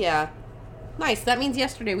 231. Hell yeah. Nice. That means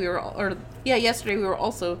yesterday we were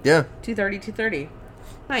also 230.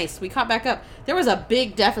 Nice. We caught back up. There was a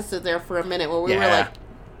big deficit there for a minute where we were like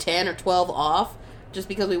 10 or 12 off just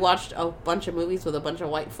because we watched a bunch of movies with a bunch of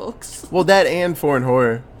white folks. Well, that and foreign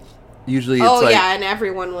horror. Usually it's and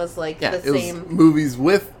everyone was like the same. Was movies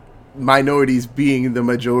with minorities being the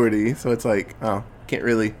majority. So it's like, can't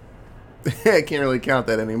really count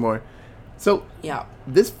that anymore. So,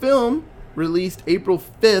 this film released April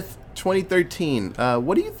 5th, 2013.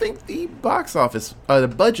 What do you think the box office, the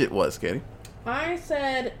budget was, Katie? I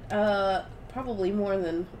said probably more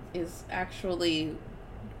than is actually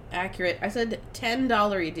accurate. I said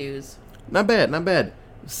 $10 dues. Not bad.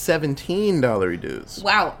 $17 dues.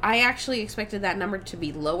 Wow, I actually expected that number to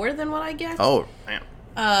be lower than what I guessed. Oh, damn.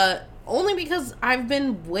 Only because I've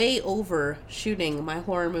been way over shooting my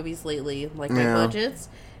horror movies lately, like my budgets.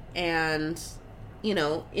 And, you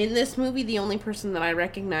know, in this movie, the only person that I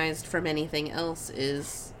recognized from anything else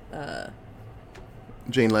is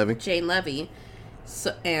Jane Levy.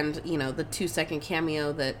 So, and, you know, the 2-second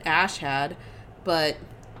cameo that Ash had. But,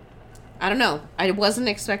 I don't know. I wasn't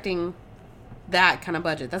expecting that kind of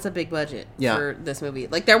budget. That's a big budget for this movie.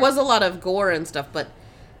 Like, there was a lot of gore and stuff, but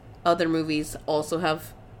other movies also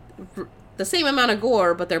have the same amount of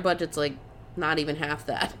gore, but their budget's, like, not even half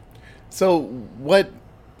that. So, what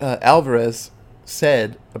Alvarez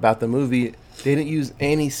said about the movie, they didn't use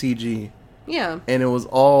any CG. Yeah. And it was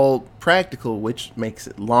all practical, which makes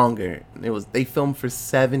it longer. They filmed for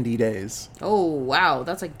 70 days. Oh, wow.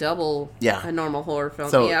 That's like double a normal horror film.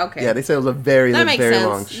 So, yeah, okay. Yeah, they said it was a very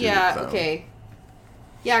long shoot. Yeah, so. okay.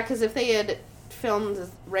 Yeah, because if they had filmed a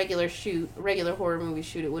regular horror movie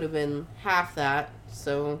shoot, it would have been half that.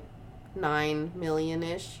 So, 9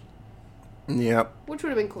 million-ish. Yep. Which would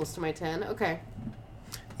have been close to my 10. Okay.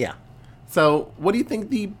 Yeah. So, what do you think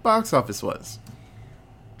the box office was?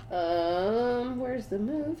 Where's the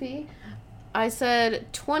movie? I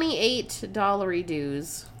said $28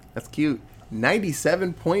 dues. That's cute.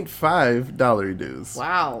 $97.5 dues.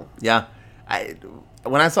 Wow. Yeah.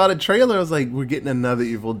 When I saw the trailer, I was like, we're getting another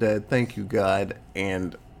Evil Dead. Thank you, God.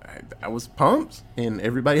 And I was pumped. And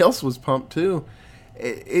everybody else was pumped, too.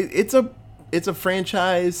 It's a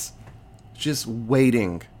franchise just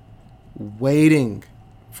waiting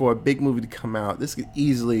for a big movie to come out. This could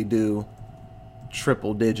easily do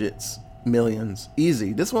triple digits, millions,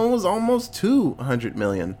 easy. This one was almost 200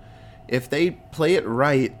 million. If they play it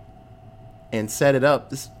right and set it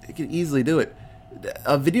up, it could easily do it.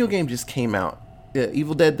 A video game just came out,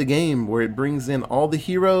 Evil Dead the game, where it brings in all the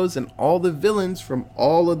heroes and all the villains from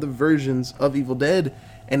all of the versions of Evil Dead,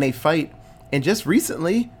 and they fight. And just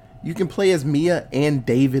recently, you can play as Mia and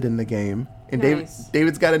David in the game. And nice.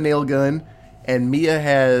 David's got a nail gun, and Mia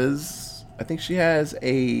has, I think she has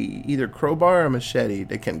either crowbar or machete.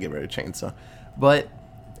 They can't give her a chainsaw.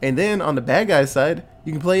 And then on the bad guy side,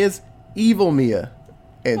 you can play as evil Mia.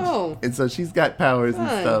 And so she's got powers and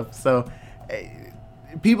stuff. So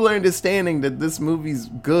people are understanding that this movie's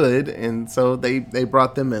good, and so they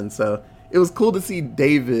brought them in. So it was cool to see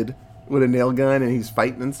David with a nail gun and he's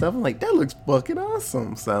fighting and stuff. I'm like, that looks fucking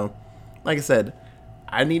awesome. So, like I said,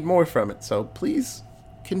 I need more from it. So please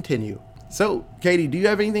continue. So, Katie, do you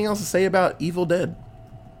have anything else to say about Evil Dead?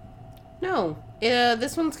 No.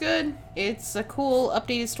 This one's good. It's a cool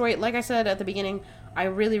updated story. Like I said at the beginning, I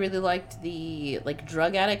really, really liked the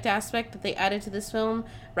drug addict aspect that they added to this film,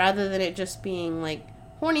 rather than it just being like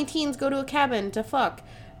horny teens go to a cabin to fuck.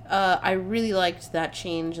 I really liked that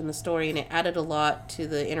change in the story, and it added a lot to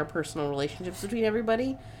the interpersonal relationships between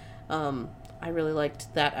everybody. I really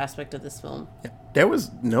liked that aspect of this film. Yeah. There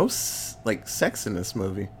was no sex in this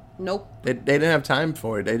movie. Nope. They didn't have time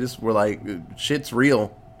for it. They just were like, shit's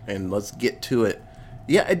real, and let's get to it.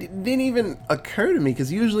 Yeah, it didn't even occur to me,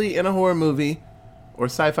 because usually in a horror movie or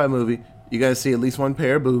sci-fi movie, you gotta see at least one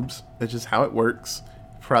pair of boobs. That's just how it works.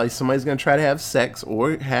 Probably somebody's gonna try to have sex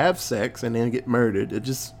or have sex and then get murdered.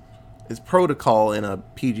 It's protocol in a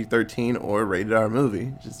PG-13 or rated R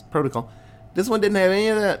movie. It's just protocol. This one didn't have any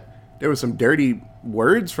of that. There were some dirty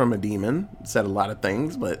words from a demon. It said a lot of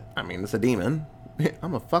things, but I mean, it's a demon.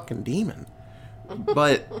 I'm a fucking demon.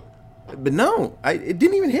 But no, it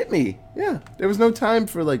didn't even hit me. Yeah, there was no time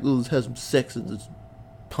for let's have some sex in this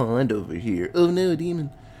pond over here. Oh no, a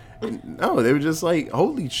demon. No, they were just like,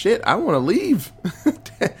 holy shit, I want to leave.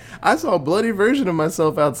 I saw a bloody version of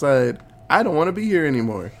myself outside. I don't want to be here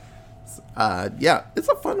anymore. Yeah, it's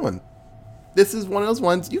a fun one. This is one of those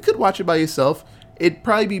ones, you could watch it by yourself. It'd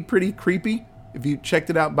probably be pretty creepy if you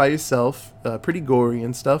checked it out by yourself. Pretty gory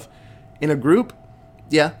and stuff. In a group,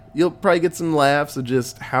 yeah, you'll probably get some laughs of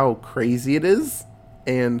just how crazy it is.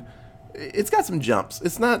 And it's got some jumps.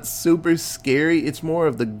 It's not super scary. It's more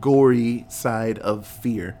of the gory side of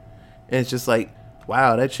fear. And it's just like,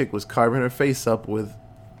 wow, that chick was carving her face up with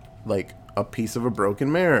a piece of a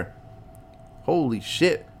broken mirror. Holy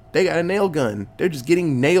shit. They got a nail gun. They're just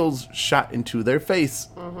getting nails shot into their face.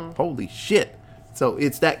 Mm-hmm. Holy shit. So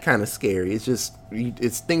it's that kind of scary. It's just,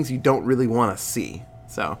 it's things you don't really want to see.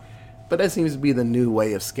 So, but that seems to be the new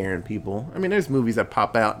way of scaring people. I mean, there's movies that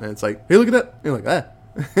pop out and it's like, hey, look at that. You're like, ah.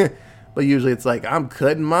 But usually it's like, I'm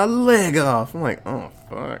cutting my leg off. I'm like, oh,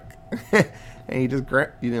 fuck. And you just,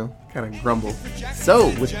 kind of grumble. So,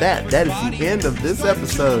 with that is the end of this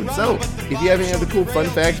episode. So, if you have any other cool fun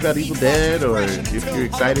facts about Evil Dead, or if you're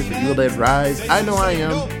excited for Evil Dead Rise, I know I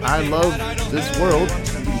am. I love this world.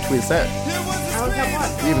 You can tweet us at Alan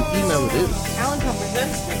Comfort. We have an email it is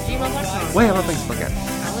AlanComfort@gmail.com. Wait, I don't think so. Okay.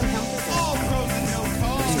 Alan Comfort.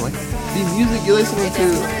 Anyway, the music you're listening to,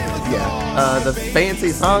 the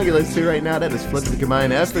fancy song you're listening to right now, that is Flipping the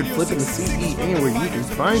Combined Effort, Flipping the CD, anywhere you can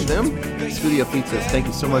find them. Studio Pizzas, thank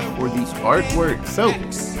you so much for the artwork. So,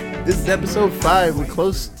 this is episode 5. We're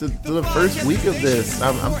close to the first week of this.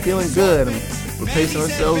 I'm feeling good. We're pacing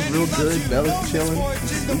ourselves real good. Bella's chilling.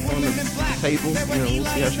 Sleep on the table. We'll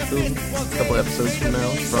see how she feels a couple episodes from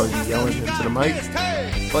now. She'll probably be yelling into the mic.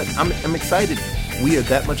 But I'm excited. We are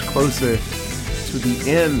that much closer to the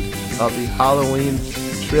end of the Halloween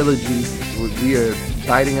trilogy. We are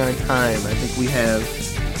biding our time. I think we have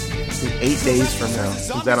exactly 8 days from now.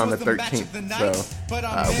 Comes out on the 13th.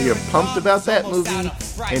 So we are pumped about that movie.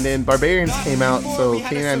 And then Barbarians came out, so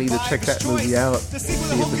Katie and I need to check that movie out. See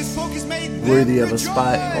if it's worthy of a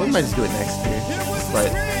spot. Or we might just do it next year.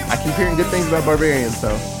 But I keep hearing good things about Barbarians, so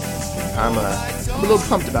I'm a little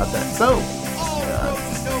pumped about that. So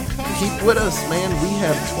keep with us, man. We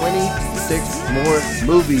have 26 more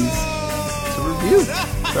movies to review.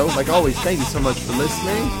 So, like always, thank you so much for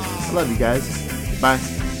listening. I love you guys. Bye.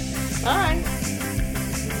 Bye.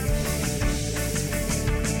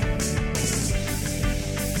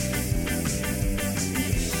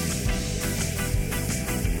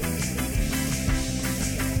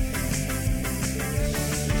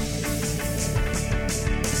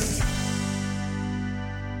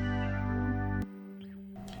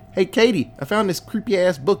 Hey, Katie, I found this creepy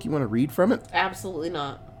ass book. You want to read from it? Absolutely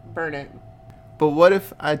not. Burn it. But what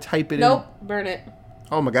if I type it Nope. Burn it. in?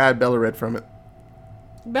 Oh my God, Bella read from it.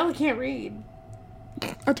 Bella can't read.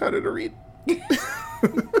 I taught her to read.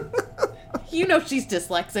 You know she's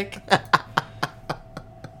dyslexic.